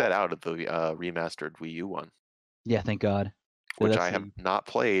they took that out of the remastered Wii U one, Yeah, thank God. So which that's I have not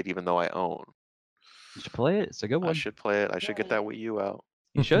played, even though I own. You should play it. It's a good I one. should play it. I should get that Wii U out.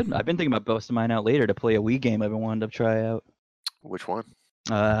 You should. I've been thinking about busting mine out later to play a Wii game I've been wanting to try out. Which one?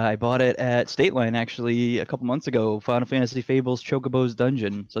 I bought it at State Line actually a couple months ago. Final Fantasy Fables Chocobo's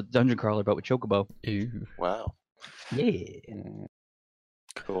Dungeon. So dungeon crawler, but with Chocobo. Ew. Wow, Yeah,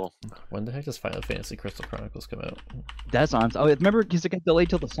 cool. When the heck does Final Fantasy Crystal Chronicles come out? that's on. Oh, remember because it got delayed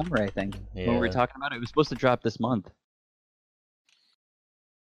till the summer, I think. When we were Yeah. talking about it, it was supposed to drop this month.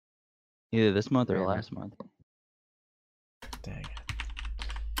 Either this month or Yeah. last month. Dang.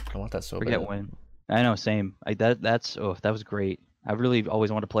 I want that so Forget bad. when. I know, same. That was great. I really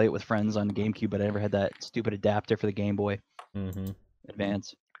always wanted to play it with friends on GameCube, but I never had that stupid adapter for the Game Boy Mm-hmm.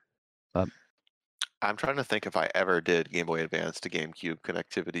 Advance. I'm trying to think if I ever did Game Boy Advance to GameCube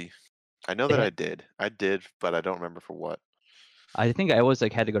connectivity. I know that Yeah. I did. I did, but I don't remember for what. I think I always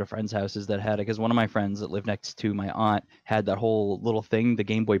had to go to friends' houses that had it because one of my friends that lived next to my aunt had that whole little thing, the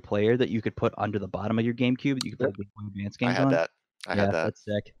Game Boy player that you could put under the bottom of your GameCube that you could play Game Boy Advance I games had on. that. I Yeah, had that. that's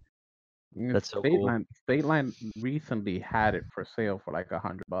sick. Mm, That's so State cool. Line, State Line recently had it for sale for like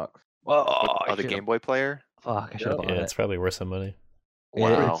 $100. Whoa! Oh, the Game Boy player? Fuck! I should have bought Yeah, it. it's probably worth some money.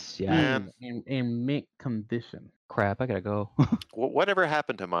 Wow. It's, yeah. Man, In mint condition. Crap! I gotta go. whatever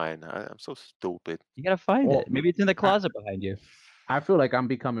happened to mine? I'm so stupid. You gotta find Well, it. Maybe it's in the closet behind you. I feel like I'm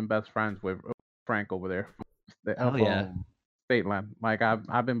becoming best friends with Frank over there. Hell yeah. From State Line. Like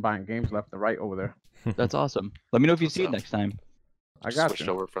I've been buying games left and right over there. That's awesome. Let me know if you What's see it up? next time. I got Switched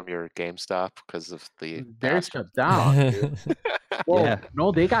you. over from your GameStop because of the They're bastard. shut down. Whoa, Yeah.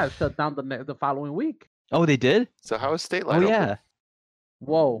 no, they got shut down the following week. Oh, they did? So how is State Oh Line open? yeah.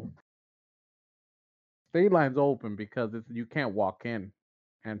 Whoa. State Line's open because you can't walk in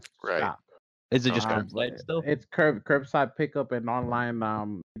and Right. stop. Is it just Um, curbside still? It's curbside pickup and online.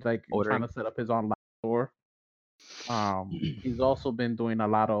 Like Ordering. trying to set up his online store. He's also been doing a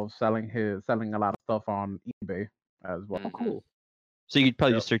lot of selling a lot of stuff on eBay as well. Oh, cool. So you could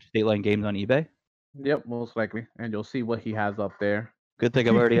probably Yep. just search State Line Games on eBay. Yep, most likely, and you'll see what he has up there. Good thing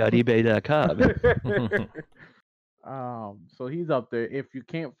I'm already on eBay.com. So he's up there. If you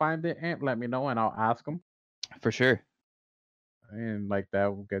can't find it, Ant, let me know and I'll ask him. For sure. And like that,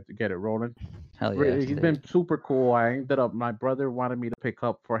 we'll get it rolling. Hell yeah. Really, he's been super cool. I ended up, my brother wanted me to pick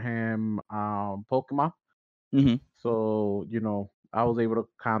up for him Pokemon. Mhm. So, I was able to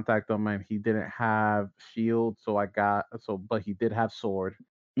contact him and he didn't have Shield, but he did have Sword,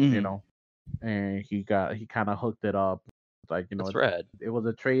 Mhm. and he kind of hooked it up. Like, That's rad. it was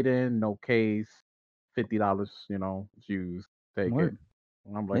a trade-in, no case, $50, used, take Word. it.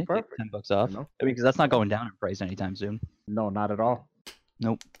 And I'm Yeah, like, take perfect. $10 off. know? I mean, because that's not going down in price anytime soon. No, not at all.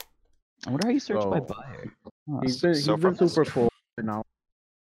 Nope. I wonder how you search by So- buyer. He's been So he's been from super cool. You know.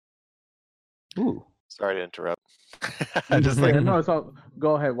 Ooh. Sorry to interrupt. Yeah, no, it's all.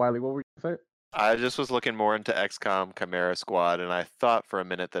 Go ahead, Wiley. What were you gonna say? I just was looking more into XCOM Chimera Squad, and I thought for a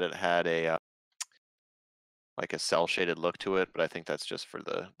minute that it had a like a cell shaded look to it, but I think that's just for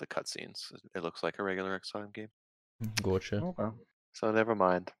the cutscenes. It looks like a regular XCOM game, Gotcha. Okay. so never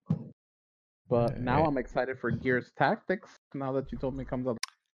mind. But now Alright. I'm excited for Gears Tactics. Now that you told me it comes out.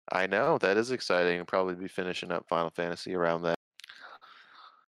 I know that is exciting. I'll probably be finishing up Final Fantasy around that.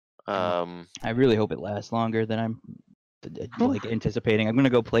 I really hope it lasts longer than I'm like anticipating. I'm gonna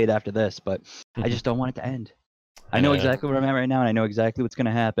go play it after this, but I just don't want it to end. I know exactly where I'm at right now, and I know exactly what's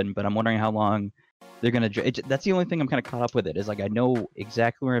gonna happen, but I'm wondering how long they're gonna. That's the only thing I'm kind of caught up with. It is like I know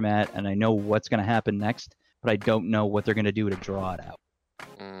exactly where I'm at, and I know what's gonna happen next, but I don't know what they're gonna do to draw it out.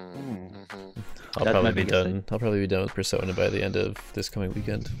 Mm-hmm. I'll That's my probably be biggest done. thing. I'll probably be done with Persona by the end of this coming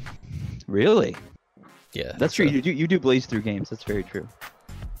weekend. Really? Yeah, That's true. so- You do blaze through games. That's very true.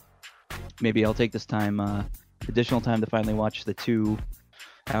 Maybe I'll take this time, additional time to finally watch the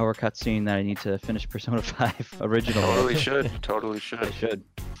 2-hour cutscene that I need to finish Persona 5 original. Totally should. Totally I should. should.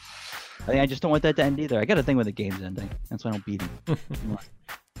 I think I just don't want that to end either. I got a thing with the game's ending. That's why I don't beat him.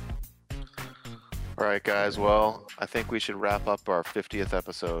 All right, guys. Well, I think we should wrap up our 50th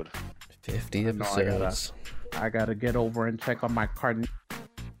episode. 50 I know, I gotta- episodes. I gotta get over and check on my carton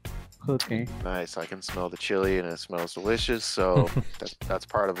cooking. Nice. I can smell the chili, and it smells delicious. So that's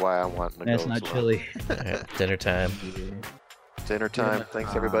part of why I'm wanting to That's go. not as well. chili. Alright, dinner time. Dinner time.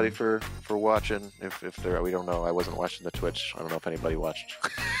 Thanks everybody time. for watching. If there, we don't know. I wasn't watching the Twitch. I don't know if anybody watched.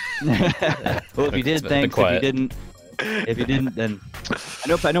 Well, if you did, Been thanks. If quiet. you didn't, then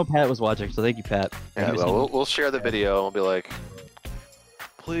I know Pat was watching, so thank you, Pat. Yeah, He was well, we'll share the video. We'll be like,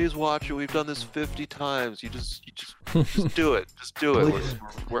 please watch it. We've done this 50 times. You just do it. Just do it.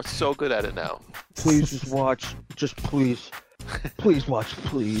 We're so good at it now. Please just watch. Just please. Please watch,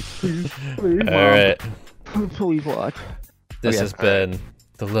 please. Please, Alright, Please watch. this Okay. has been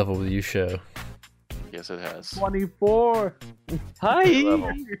the Level With You show. Yes, it has. 24. Hi.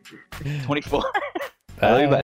 Level. 24. Bye. Bye.